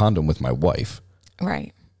wearing a condom with my wife.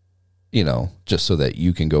 Right. Just so that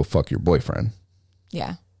you can go fuck your boyfriend.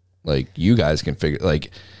 Yeah. Like you guys can figure,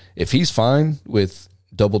 like if he's fine with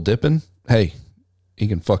double dipping, hey, he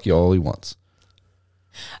can fuck you all he wants.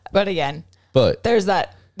 But again, But there's the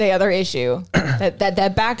other issue,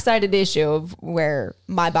 that backsided issue of where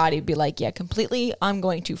my body would be like, yeah, completely, I'm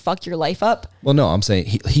going to fuck your life up. well, no, I'm saying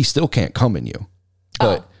he still can't come in you,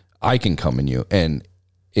 but I can come in you. And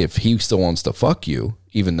if he still wants to fuck you,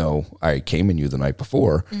 even though I came in you the night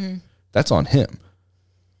before, that's on him.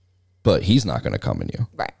 But he's not going to come in you.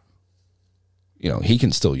 Right. You know, he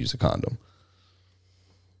can still use a condom.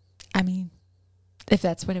 I mean, if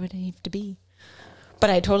that's what it would need to be. But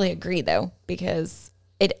I totally agree, though, because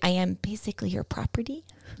I am basically your property.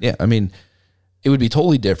 Yeah, I mean, it would be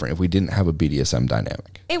totally different if we didn't have a BDSM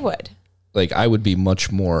dynamic. It would. Like, I would be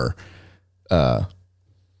much more, I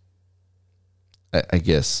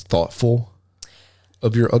guess, thoughtful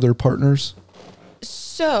of your other partners.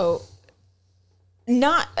 So,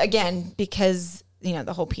 not, again, because, you know,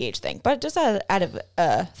 the whole pH thing, but just out of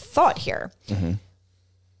a thought here. Mm-hmm.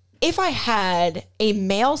 If I had a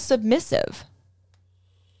male submissive,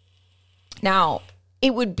 now,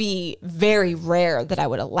 it would be very rare that I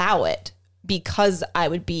would allow it because I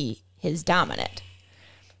would be his dominant.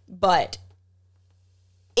 But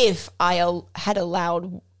if I had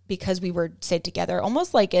allowed, because we were stayed together,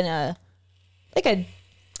 almost like in a, like a,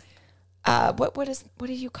 what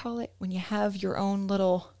do you call it when you have your own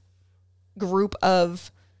little group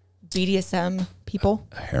of BDSM people?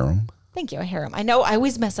 A harem. Thank you, a harem. I know I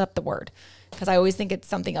always mess up the word because I always think it's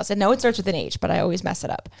something else. I know it starts with an H, but I always mess it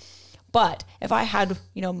up. But if I had,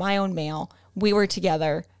 you know, my own male, we were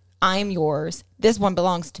together, I'm yours, this one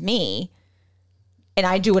belongs to me, and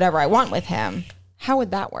I do whatever I want with him, how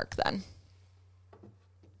would that work then?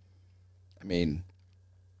 I mean,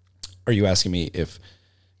 are you asking me if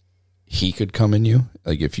he could come in you?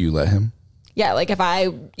 Like, if you let him? Yeah, like if I,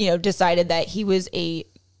 you know, decided that he was he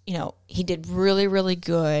did really, really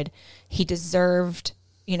good. He deserved,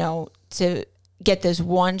 you know, to get this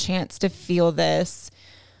one chance to feel this.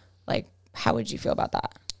 Like, how would you feel about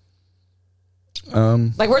that?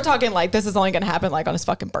 Like, we're talking like this is only going to happen like on his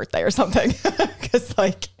fucking birthday or something. Because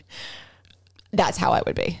like, that's how I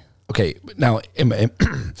would be. Okay, now,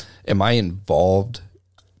 am I involved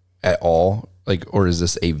at all? Like, or is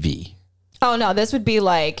this a V? Oh, no, this would be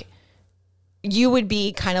like, you would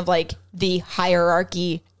be kind of like the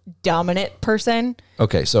hierarchy dominant person.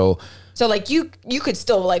 Okay, so like you could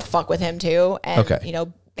still like fuck with him too. And, okay, you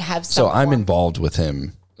know, have some So I'm form. involved with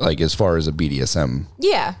him, like, as far as a BDSM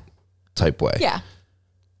type way. Yeah.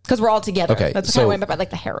 Because we're all together. Okay, That's so kind of what I meant by like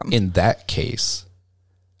the harem. In that case,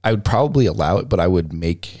 I would probably allow it, but I would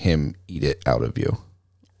make him eat it out of you,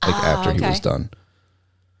 like after he was done.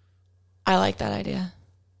 I like that idea.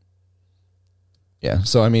 Yeah.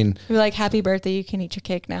 So I mean, You're like, happy birthday, you can eat your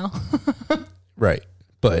cake now. right.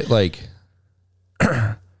 But like,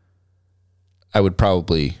 I would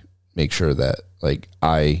probably make sure that like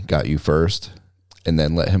I got you first and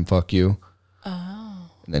then let him fuck you.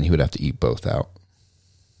 Oh. And then he would have to eat both out.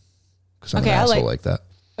 Because I'm an asshole like that.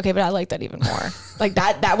 Okay, but I like that even more. Like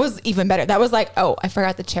that was even better. That was like, oh, I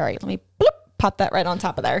forgot the cherry. Let me bloop, pop that right on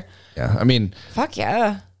top of there. Yeah. I mean, fuck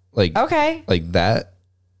yeah. Like, okay. Like that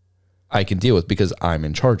I can deal with because I'm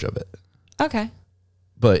in charge of it. Okay.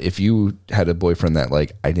 But if you had a boyfriend that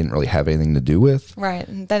like I didn't really have anything to do with. Right.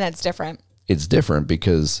 Then it's different. It's different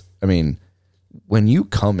because, I mean, when you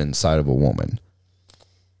come inside of a woman,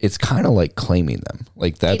 it's kind of like claiming them.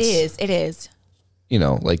 Like that's. It is. You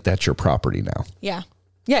know, like that's your property now. Yeah.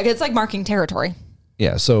 Yeah, it's like marking territory.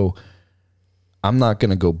 Yeah, so I'm not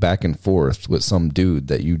going to go back and forth with some dude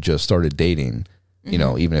that you just started dating, you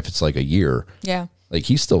know, even if it's like a year. Yeah. Like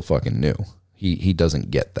he's still fucking new. He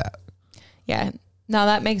doesn't get that. Yeah. No,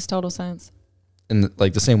 that makes total sense. And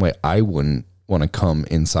like the same way I wouldn't want to come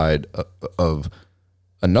inside of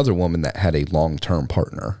another woman that had a long-term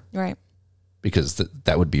partner. Right. Because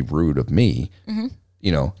that would be rude of me. Mm-hmm.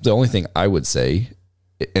 You know, the only thing I would say,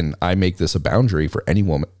 and I make this a boundary for any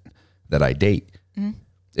woman that I date,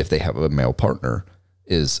 if they have a male partner,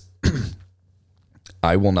 is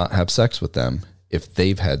I will not have sex with them if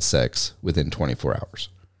they've had sex within 24 hours.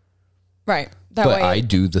 Right. But I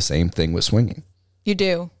do the same thing with swinging. You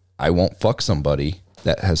do. I won't fuck somebody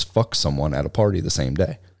that has fucked someone at a party the same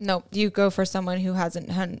day. No, you go for someone who hasn't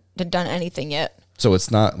done anything yet. So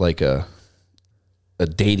it's not like a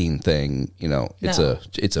dating thing, you know, it's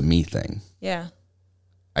a me thing. Yeah.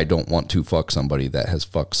 I don't want to fuck somebody that has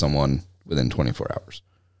fucked someone within 24 hours.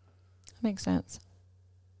 Makes sense.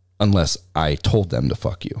 Unless I told them to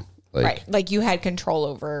fuck you. Like, right. Like you had control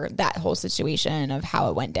over that whole situation of how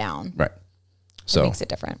it went down. Right. So it makes it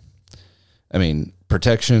different. I mean,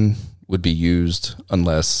 protection would be used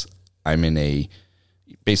unless I'm in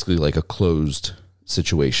basically like a closed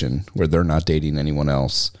situation where they're not dating anyone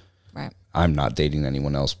else. Right. I'm not dating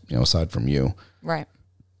anyone else, aside from you. Right.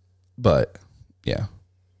 But yeah.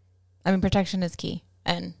 I mean, protection is key.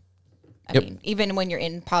 And I mean, even when you're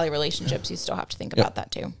in poly relationships, you still have to think about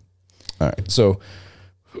that too. All right. So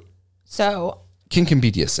kink and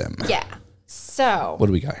BDSM. Yeah. So What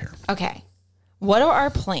do we got here? okay. What are our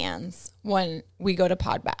plans when we go to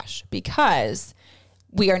Pod Bash? Because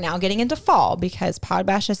we are now getting into fall because Pod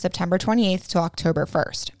Bash is September 28th to October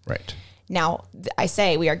 1st. Right. Now, I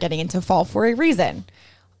say we are getting into fall for a reason.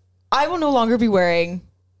 I will no longer be wearing,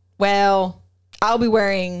 I'll be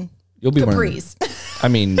wearing You'll be capris. I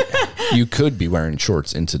mean, you could be wearing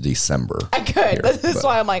shorts into December. I could. That's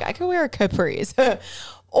why I'm like, I could wear capris.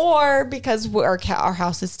 Or because our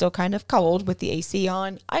house is still kind of cold with the AC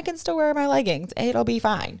on, I can still wear my leggings. It'll be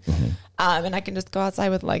fine. Mm-hmm. And I can just go outside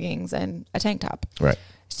with leggings and a tank top. Right.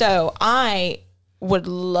 So I would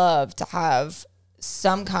love to have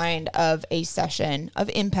some kind of a session of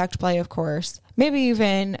impact play, of course. Maybe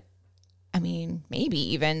even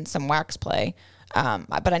some wax play.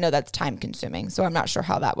 But I know that's time consuming, so I'm not sure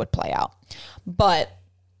how that would play out. But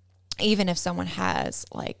even if someone has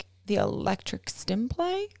like the electric stim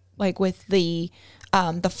play, like with the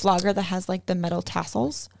flogger that has like the metal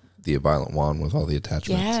tassels. The violent wand with all the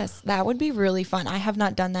attachments. Yes, that would be really fun. I have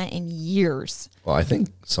not done that in years. Well, I think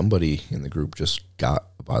somebody in the group just got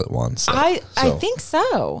a violet wand set. I think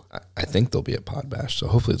so. I think they'll be at Pod Bash, so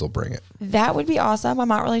hopefully they'll bring it. That would be awesome. I'm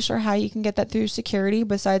not really sure how you can get that through security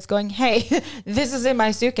besides going, hey, this is in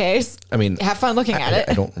my suitcase. I mean, have fun looking at it.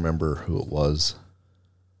 I don't remember who it was,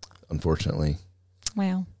 unfortunately.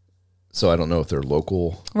 Wow. So I don't know if they're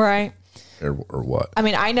local. Right. Or what. I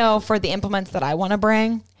mean, I know for the implements that I want to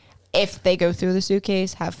bring, if they go through the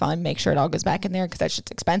suitcase, have fun, make sure it all goes back in there because that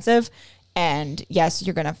shit's expensive. And yes,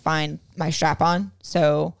 you're going to find my strap on.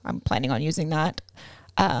 So I'm planning on using that.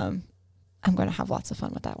 I'm going to have lots of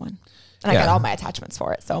fun with that one. And I got all my attachments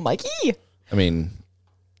for it. So I'm like, ee! I mean,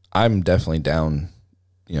 I'm definitely down,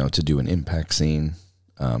 to do an impact scene.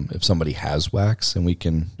 If somebody has wax and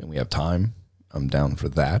we have time, I'm down for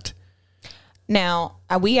that. Now,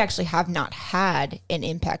 we actually have not had an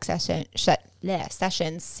impact session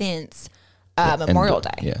since Memorial Day.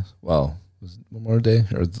 Yeah. Well, was it Memorial Day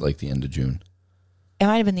or like the end of June? It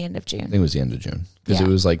might have been the end of I June. think it was the end of June because it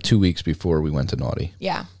was like 2 weeks before we went to Naughty.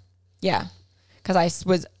 Yeah. Yeah.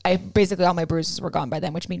 Because I basically all my bruises were gone by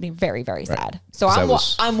then, which made me very, very sad. So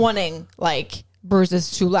I'm wanting like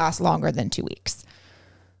bruises to last longer than 2 weeks.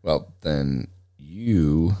 Well, then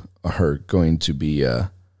you are going to be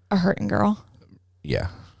a hurting girl. Yeah.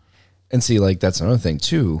 And see, like, that's another thing,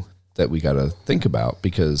 too, that we got to think about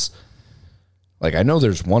because, like, I know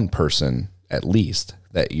there's one person, at least,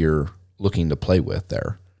 that you're looking to play with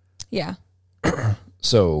there. Yeah.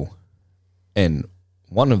 So, and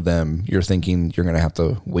one of them, you're thinking you're going to have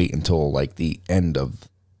to wait until, like, the end of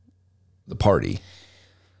the party.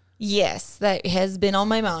 Yes, that has been on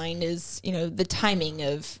my mind is, the timing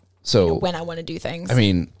of when I want to do things. I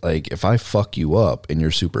mean, like, if I fuck you up and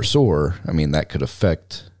you're super sore, I mean, that could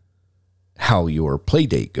affect how your play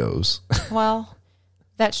date goes. Well,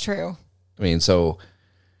 that's true. I mean,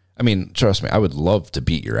 trust me, I would love to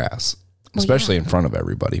beat your ass, especially in front of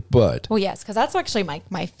everybody. But well, yes, because that's actually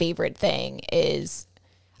my favorite thing is,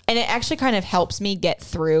 and it actually kind of helps me get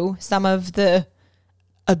through some of the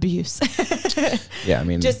abuse. Yeah, I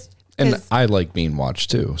mean, and I like being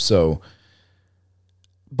watched too. So,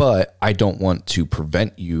 but I don't want to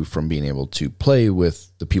prevent you from being able to play with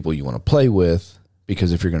the people you want to play with,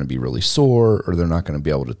 because if you're going to be really sore or they're not going to be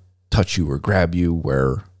able to touch you or grab you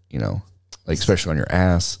where, like especially on your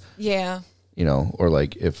ass. Yeah. Or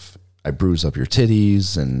like if I bruise up your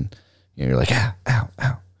titties and you're like, ow,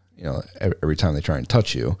 every time they try and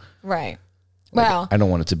touch you. Right. Like, well, I don't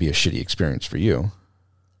want it to be a shitty experience for you.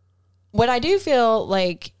 What I do feel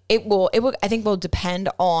like it will, I think will depend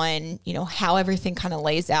on, how everything kind of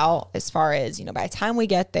lays out as far as, by the time we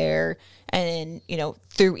get there and,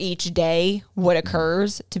 through each day, what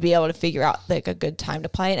occurs to be able to figure out like a good time to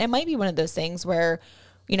play. And it might be one of those things where,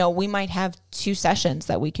 we might have 2 sessions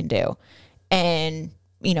that we can do. And,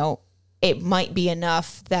 it might be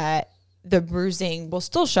enough that the bruising will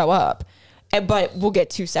still show up, but we'll get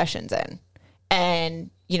 2 sessions in. And,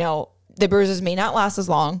 the bruises may not last as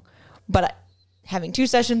long, but having 2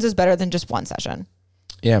 sessions is better than just 1 session.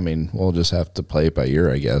 Yeah, I mean, we'll just have to play it by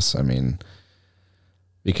ear, I guess. I mean,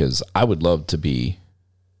 because I would love to be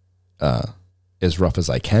as rough as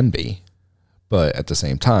I can be, but at the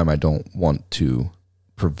same time, I don't want to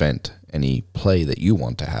prevent any play that you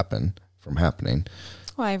want to happen from happening.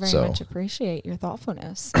 Well, I very much appreciate your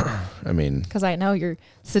thoughtfulness. I mean, because I know your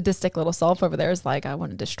sadistic little self over there is like, I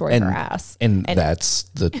want to destroy her ass. And that's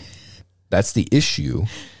the that's the issue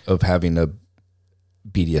of having a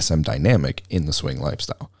BDSM dynamic in the swing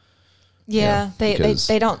lifestyle. Yeah, because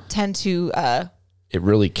they don't tend to it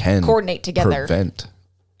really can coordinate together. Prevent,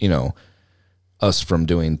 us from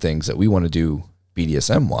doing things that we want to do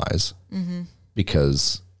BDSM wise,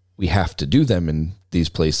 because we have to do them in these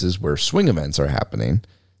places where swing events are happening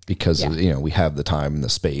because of, we have the time and the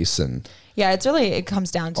space and it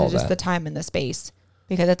comes down to just that. the time and the space,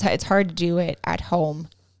 because it's hard to do it at home.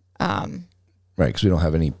 Right, because we don't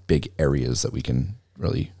have any big areas that we can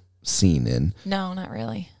really scene in. No, not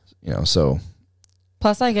really. So.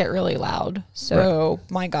 Plus, I get really loud. So,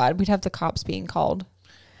 my God, we'd have the cops being called.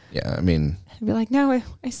 Yeah, I mean. I'd be like, no,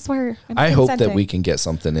 I swear. I hope that we can get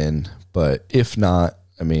something in, but if not,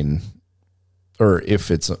 I mean, or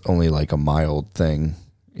if it's only like a mild thing,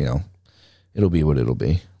 it'll be what it'll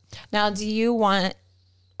be. Now, do you want,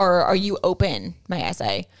 or are you open, may I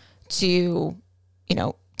say, to,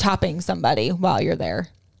 topping somebody while you're there?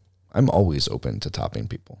 I'm always open to topping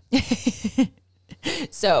people.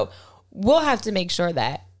 So we'll have to make sure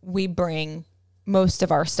that we bring most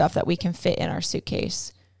of our stuff that we can fit in our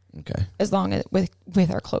suitcase. Okay. As long as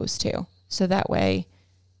with our clothes too. So that way,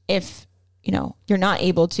 if, you're not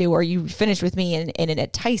able to, or you finish with me and it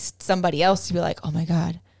enticed somebody else to be like, oh my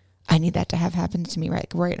God, I need that to have happened to me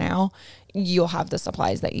right now, you'll have the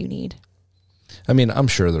supplies that you need. I mean, I'm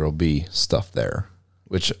sure there'll be stuff there,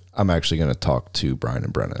 which I'm actually going to talk to Brian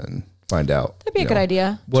and Brenna and find out. That'd be a good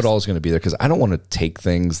idea. What all is going to be there, because I don't want to take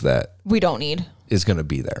things that we don't need is going to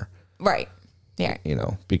be there. Right. Yeah.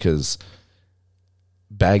 Because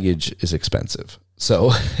baggage is expensive.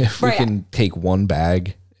 So if we can take one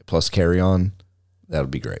bag plus carry on, that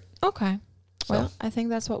would be great. Okay. Well, I think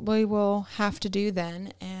that's what we will have to do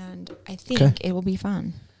then. And I think it will be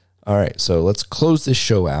fun. All right. So let's close this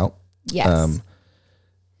show out. Yes.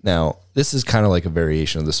 Now, this is kind of like a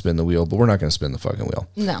variation of the spin the wheel, but we're not going to spin the fucking wheel.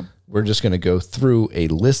 No. We're just going to go through a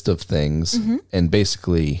list of things and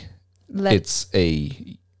basically it's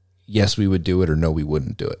a yes, we would do it, or no, we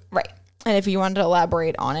wouldn't do it. Right. And if you wanted to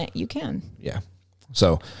elaborate on it, you can. Yeah.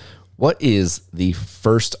 So what is the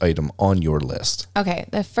first item on your list? Okay.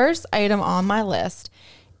 The first item on my list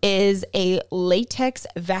is a latex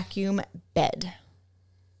vacuum bed.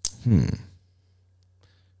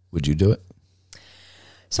 Would you do it?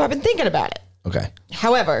 So I've been thinking about it. Okay.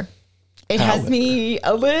 However, it has me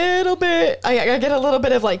a little bit, I get a little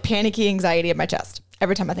bit of like panicky anxiety in my chest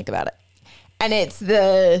every time I think about it. And it's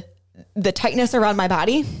the tightness around my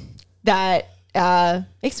body that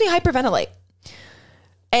makes me hyperventilate.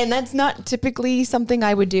 And that's not typically something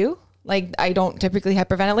I would do. Like, I don't typically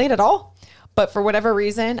hyperventilate at all. But for whatever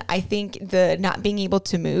reason, I think the not being able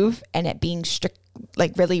to move and it being strict,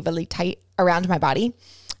 like really, really tight around my body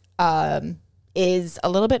is a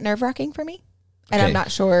little bit nerve-wracking for me. And I'm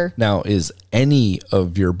not sure. Now, is any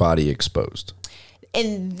of your body exposed?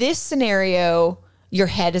 In this scenario, your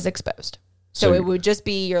head is exposed. So it would just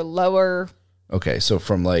be your lower. Okay, so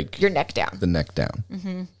from like your neck down. The neck down.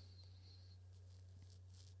 Mm-hmm.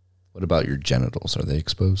 What about your genitals? Are they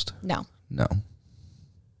exposed? No. No.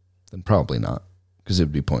 Then probably not, because it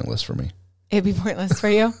would be pointless for me. It'd be pointless for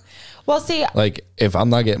you? Well, see. Like, if I'm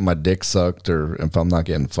not getting my dick sucked or if I'm not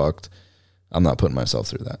getting fucked, I'm not putting myself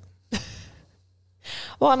through that.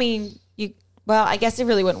 Well, I mean, I guess it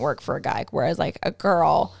really wouldn't work for a guy. Whereas like a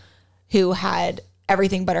girl who had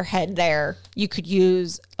everything but her head there, you could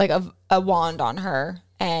use like a wand on her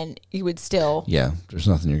and you would still. Yeah, there's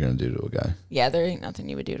nothing you're going to do to a guy. Yeah, there ain't nothing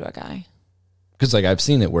you would do to a guy. Because like I've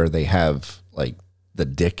seen it where they have like the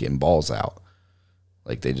dick and balls out.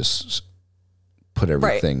 Like they just put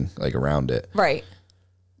everything like around it. Right.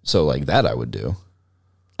 So like that I would do.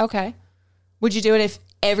 Okay. Would you do it if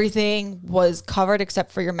everything was covered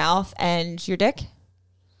except for your mouth and your dick?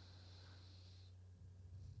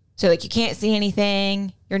 So like you can't see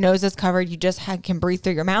anything, your nose is covered, you just can breathe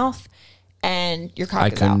through your mouth and your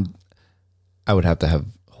cock is out. I would have to have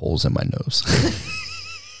holes in my nose.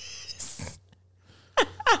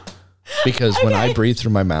 Because when I breathe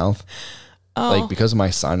through my mouth, like because of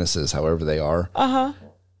my sinuses, however they are,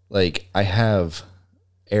 like I have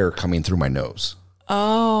air coming through my nose.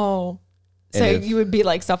 Oh. So you would be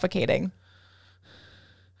like suffocating.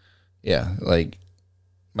 Yeah, like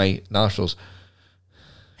my nostrils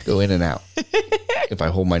go in and out if I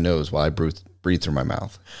hold my nose while I breathe through my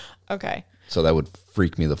mouth. Okay. So that would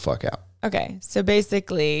freak me the fuck out. Okay. So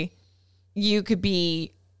basically, you could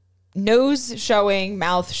be nose showing,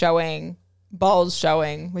 mouth showing, balls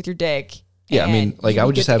showing with your dick. Yeah, I mean, like I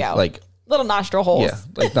would just have like little nostril holes. Yeah,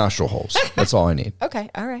 like nostril holes. That's all I need. Okay.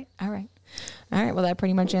 All right. Well, that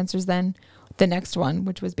pretty much answers then the next one,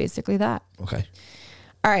 which was basically that. Okay.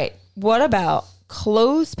 All right. what about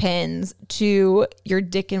clothespins to your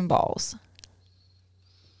dick and balls?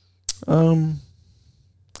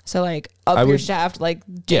 So like up your shaft, like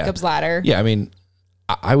Jacob's ladder. Yeah, I mean,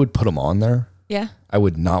 I would put them on there. Yeah. I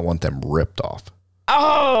would not want them ripped off.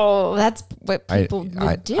 Oh, that's what people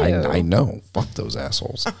would do. I know. Fuck those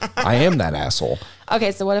assholes. I am that asshole.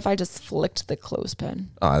 Okay, so what if I just flicked the clothespin?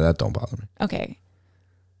 That don't bother me. Okay.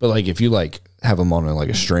 But like if you like have them on like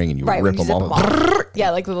a string and you rip them off.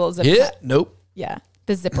 Yeah, like the little zip. Yeah, nope. Yeah,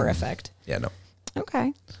 the zipper effect. Yeah, no.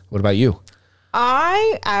 Okay. What about you?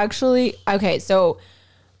 I actually, okay, so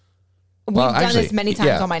we've done this many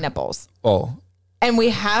times on my nipples. Oh. And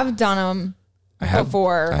we have done them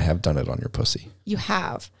before. I have done it on your pussy. You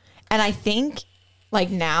have. And I think like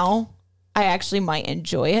now I actually might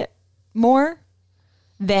enjoy it more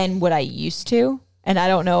than what I used to. And I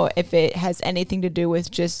don't know if it has anything to do with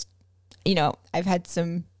just, you know, I've had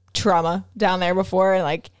some trauma down there before. And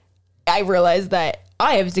like, I realized that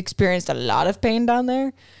I have experienced a lot of pain down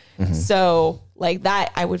there. Mm-hmm. So like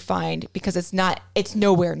that I would find, because it's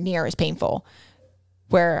nowhere near as painful,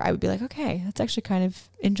 where I would be like, okay, that's actually kind of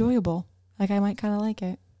enjoyable. Like I might kind of like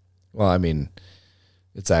it. Well, I mean,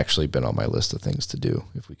 it's actually been on my list of things to do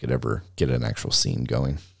if we could ever get an actual scene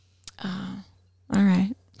going. All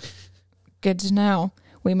right. Good to know.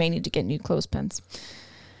 We may need to get new clothespins.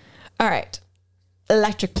 All right.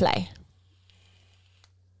 Electric play.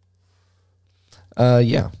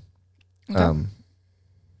 Yeah. Okay.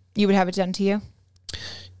 You would have it done to you?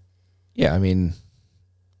 Yeah, I mean,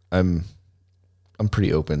 I'm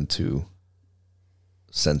pretty open to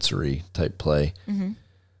sensory type play. Mm-hmm.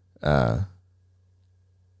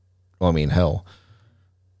 Well, I mean, hell,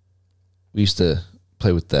 we used to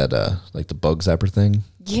play with that, like the bug zapper thing.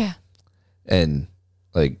 Yeah. And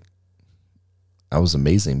like, I was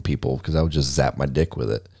amazing people because I would just zap my dick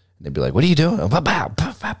with it. And they'd be like, what are you doing? Pow, pow,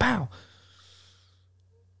 pow, pow, pow.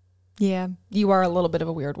 Yeah, you are a little bit of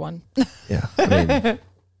a weird one. Yeah. I mean,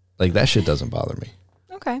 like that shit doesn't bother me.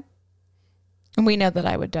 Okay. And we know that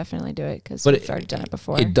I would definitely do it because we've already done it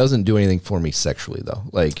before. It doesn't do anything for me sexually though.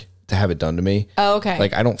 Like to have it done to me. Oh, okay.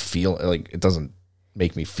 Like I don't feel like it doesn't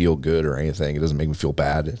make me feel good or anything. It doesn't make me feel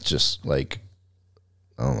bad. It's just like,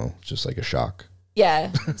 I don't know, just like a shock.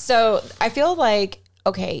 Yeah. So I feel like,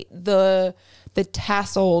 okay, the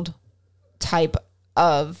tasseled type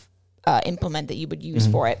of implement that you would use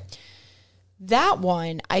for it, that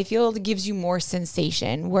one I feel gives you more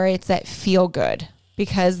sensation, where it's that feel good,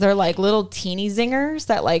 because they're like little teeny zingers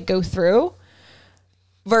that like go through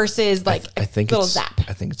versus like I think little it's, zap.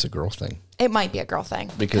 I think it's a girl thing. It might be a girl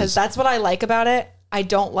thing Because that's what I like about it. I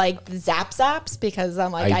don't like the zaps because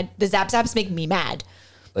I'm like, the zaps make me mad.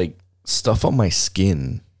 Like stuff on my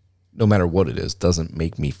skin, no matter what it is, doesn't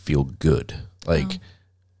make me feel good. Like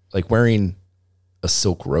wearing a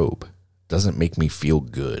silk robe doesn't make me feel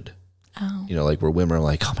good. Oh. You know, like where women are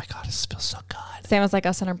like, oh my God, it feels so good. Same as like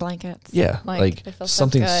us in our blankets. Yeah. Like it feels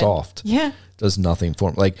something so good. soft. Yeah. Does nothing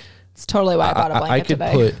for me. Like it's totally why I bought a blanket I could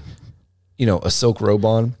today. put, you know, a silk robe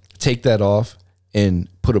on, take that off, and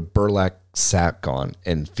put a burlap sack on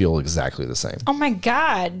and feel exactly the same. Oh my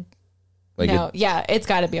God. Like no, it's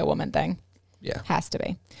got to be a woman thing. Yeah. Has to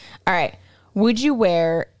be. All right. Would you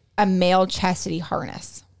wear a male chastity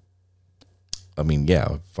harness? I mean, yeah,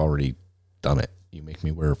 I've already done it. You make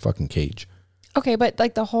me wear a fucking cage. Okay, but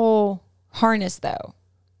like the whole harness though.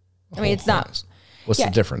 I mean, it's harness. What's the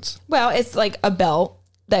difference? Well, it's like a belt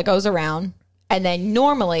that goes around, and then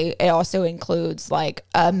normally it also includes like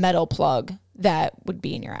a metal plug that would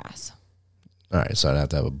be in your ass. All right, so I'd have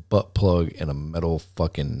to have a butt plug and a metal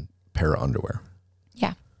fucking pair of underwear.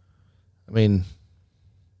 Yeah. I mean,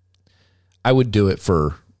 I would do it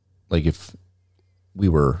for like if we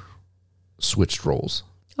were switched roles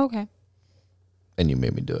Okay. and you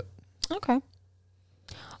made me do it. Okay.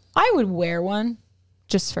 I would wear one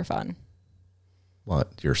just for fun. What?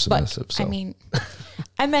 You're submissive. But, so I mean,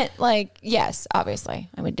 I meant like, yes, obviously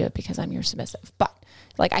I would do it because I'm your submissive, but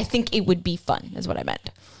like, I think it would be fun is what I meant.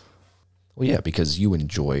 well, yeah, because you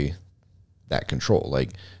enjoy that control. Like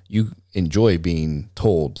you enjoy being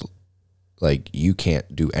told like you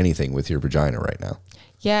can't do anything with your vagina right now.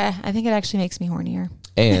 Yeah, I think it actually makes me hornier.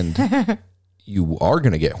 And you are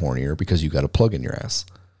going to get hornier because you got a plug in your ass.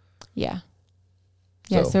 Yeah.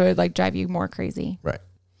 Yeah, so it would like drive you more crazy. Right.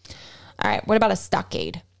 All right. What about a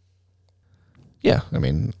stockade? Yeah. I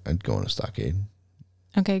mean, I'd go in a stockade.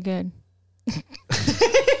 Okay, good.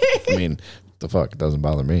 I mean, the fuck? It doesn't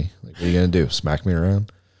bother me. Like, what are you going to do? Smack me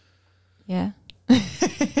around? Yeah.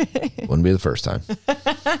 Wouldn't be the first time.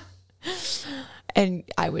 And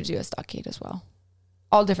I would do a stockade as well.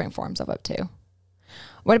 All different forms of it too.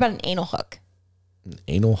 What about an anal hook? An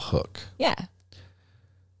anal hook. Yeah.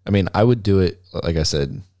 I mean, I would do it, like I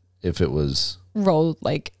said, if it was... Roll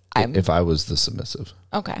like I'm... If I was the submissive.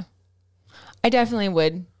 Okay. I definitely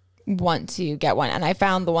would want to get one. And I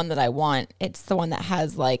found the one that I want. It's the one that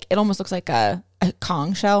has like... It almost looks like a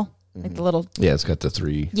Kong shell. Like the little... Yeah, it's got the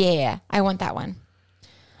 3... Yeah, I want that one.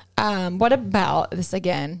 What about... This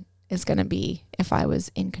again is going to be if I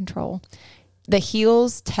was in control. The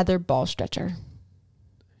Heels Tether Ball Stretcher.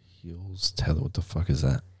 Heels tether. What the fuck is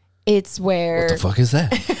that? It's where... What the fuck is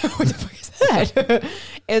that? What the fuck is that?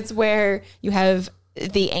 It's where you have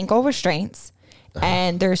the ankle restraints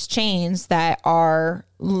and there's chains that are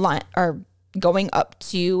going up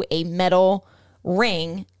to a metal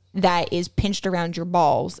ring that is pinched around your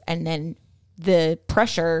balls. And then the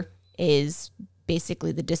pressure is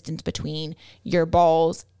basically the distance between your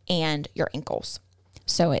balls and your ankles.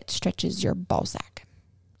 So it stretches your ball sack.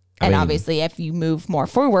 And obviously, if you move more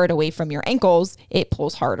forward away from your ankles, it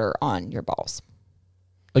pulls harder on your balls.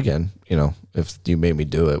 Again, you know, if you made me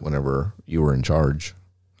do it whenever you were in charge,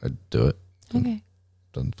 I'd do it. Okay.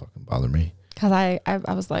 Doesn't fucking bother me. Because I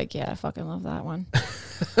was like, yeah, I fucking love that one.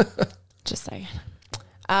 Just saying.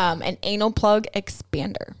 An anal plug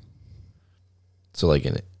expander. So like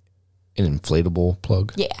an inflatable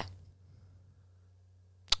plug? Yeah.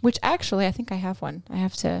 Which actually, I think I have one. I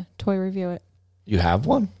have to toy review it. You have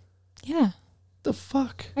one? Yeah. The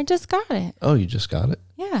fuck? I just got it. Oh, you just got it?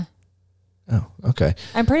 Yeah. Oh, okay.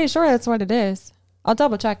 I'm pretty sure that's what it is. I'll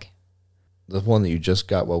double check. The one that you just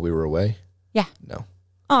got while we were away? Yeah. No.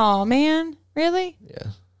 Oh, man. Really? Yeah.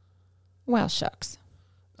 Well, shucks.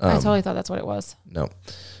 I totally thought that's what it was. No.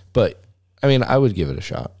 But, I mean, I would give it a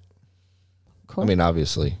shot. Cool. I mean,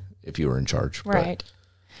 obviously, if you were in charge. Right.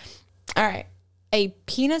 All right. A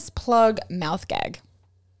penis plug mouth gag.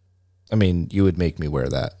 I mean, you would make me wear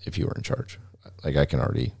that if you were in charge. Like, I can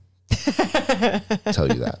already tell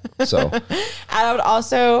you that. So I would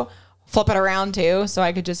also flip it around too, so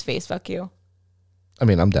I could just face fuck you. I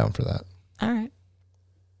mean, I'm down for that. All right.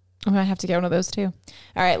 I'm gonna have to get one of those too.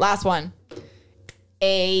 All right, last one.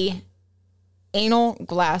 A anal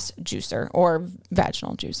glass juicer or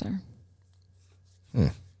vaginal juicer.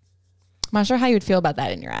 I'm not sure how you would feel about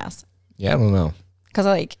that in your ass. Yeah, I don't know. Because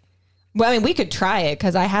well, I mean, we could try it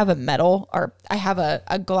because I have I have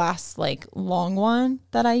a glass like long one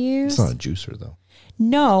that I use. It's not a juicer though.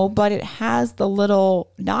 No, but it has the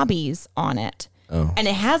little knobbies on it. Oh. And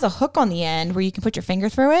it has a hook on the end where you can put your finger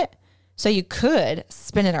through it. So you could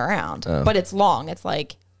spin it around, but it's long. It's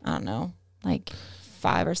like, I don't know, like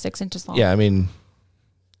 5 or 6 inches long. Yeah, I mean,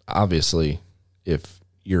 obviously, if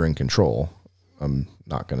you're in control, I'm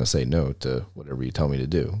not going to say no to whatever you tell me to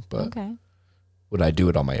do. But Okay. would I do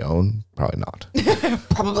it on my own? Probably not.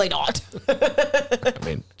 Probably not. I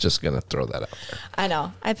mean, just going to throw that out there. I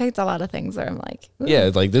know. I picked a lot of things where I'm like, ooh.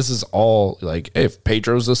 Yeah, like this is all like, if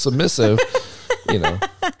Pedro's a submissive, you know.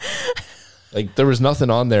 Like there was nothing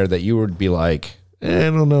on there that you would be like, I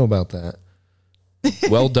don't know about that.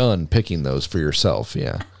 Well done picking those for yourself.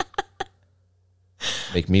 Yeah.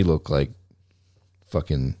 Make me look like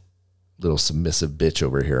fucking little submissive bitch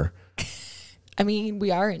over here. I mean,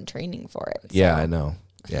 we are in training for it. So. Yeah, I know.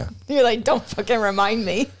 Yeah. You're like, don't fucking remind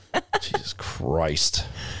me. Jesus Christ.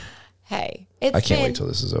 Hey, I can't wait till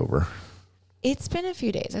this is over. It's been a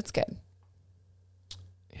few days. It's good.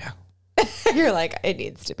 Yeah. You're like, it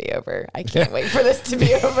needs to be over. I can't wait for this to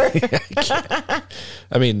be over.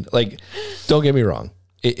 I mean, like, don't get me wrong.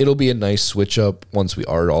 It'll be a nice switch up once we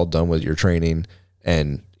are all done with your training.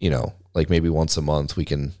 And, you know, like maybe once a month we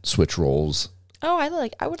can switch roles. Oh, I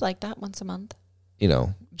would like that once a month. You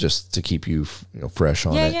know, just to keep you, fresh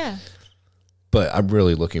on it. Yeah. But I'm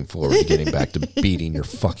really looking forward to getting back to beating your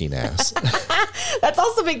fucking ass. That's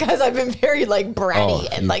also because I've been very like bratty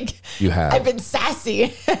and you have. I've been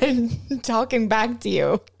sassy and talking back to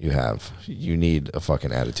you. You have. You need a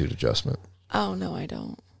fucking attitude adjustment. Oh no, I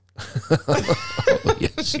don't.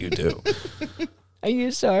 Yes, you do. Are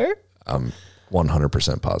you sure? I'm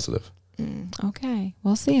 100% positive. Okay,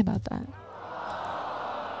 we'll see about that.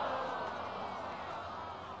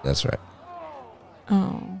 That's right.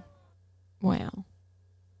 Oh, well.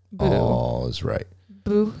 Boo. All is right.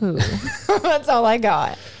 Boo-hoo. That's all I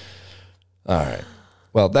got. All right.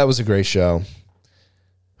 Well, that was a great show.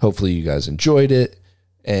 Hopefully you guys enjoyed it.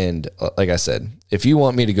 And like I said, if you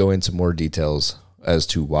want me to go into more details as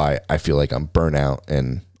to why I feel like I'm burnt out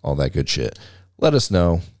and all that good shit, let us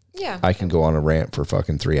know. Yeah. I can go on a rant for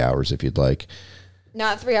fucking 3 hours if you'd like.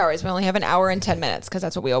 Not 3 hours. We only have an hour and 10 minutes because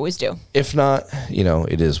that's what we always do. If not,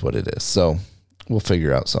 it is what it is. So we'll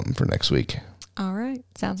figure out something for next week. All right.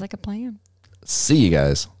 Sounds like a plan. See you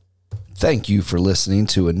guys. Thank you for listening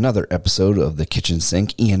to another episode of the Kitchen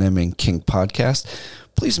Sink E&M and Kink podcast.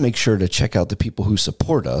 Please make sure to check out the people who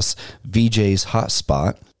support us, VJ's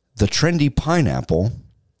Hotspot, The Trendy Pineapple,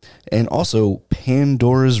 and also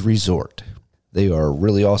Pandora's Resort. They are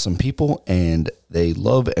really awesome people, and they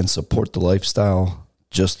love and support the lifestyle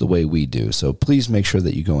just the way we do. So please make sure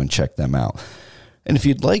that you go and check them out. And if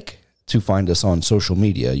you'd like to find us on social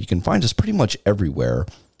media, you can find us pretty much everywhere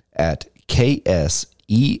at KSENM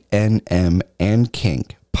and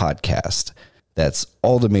Kink Podcast. That's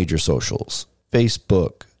all the major socials: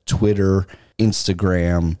 Facebook, Twitter,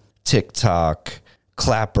 Instagram, TikTok,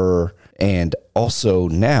 Clapper, and also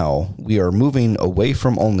now we are moving away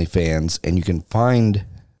from OnlyFans, and you can find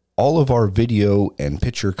all of our video and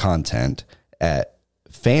picture content at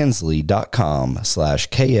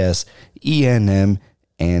fansly.com/KSENM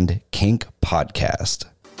and Kink Podcast.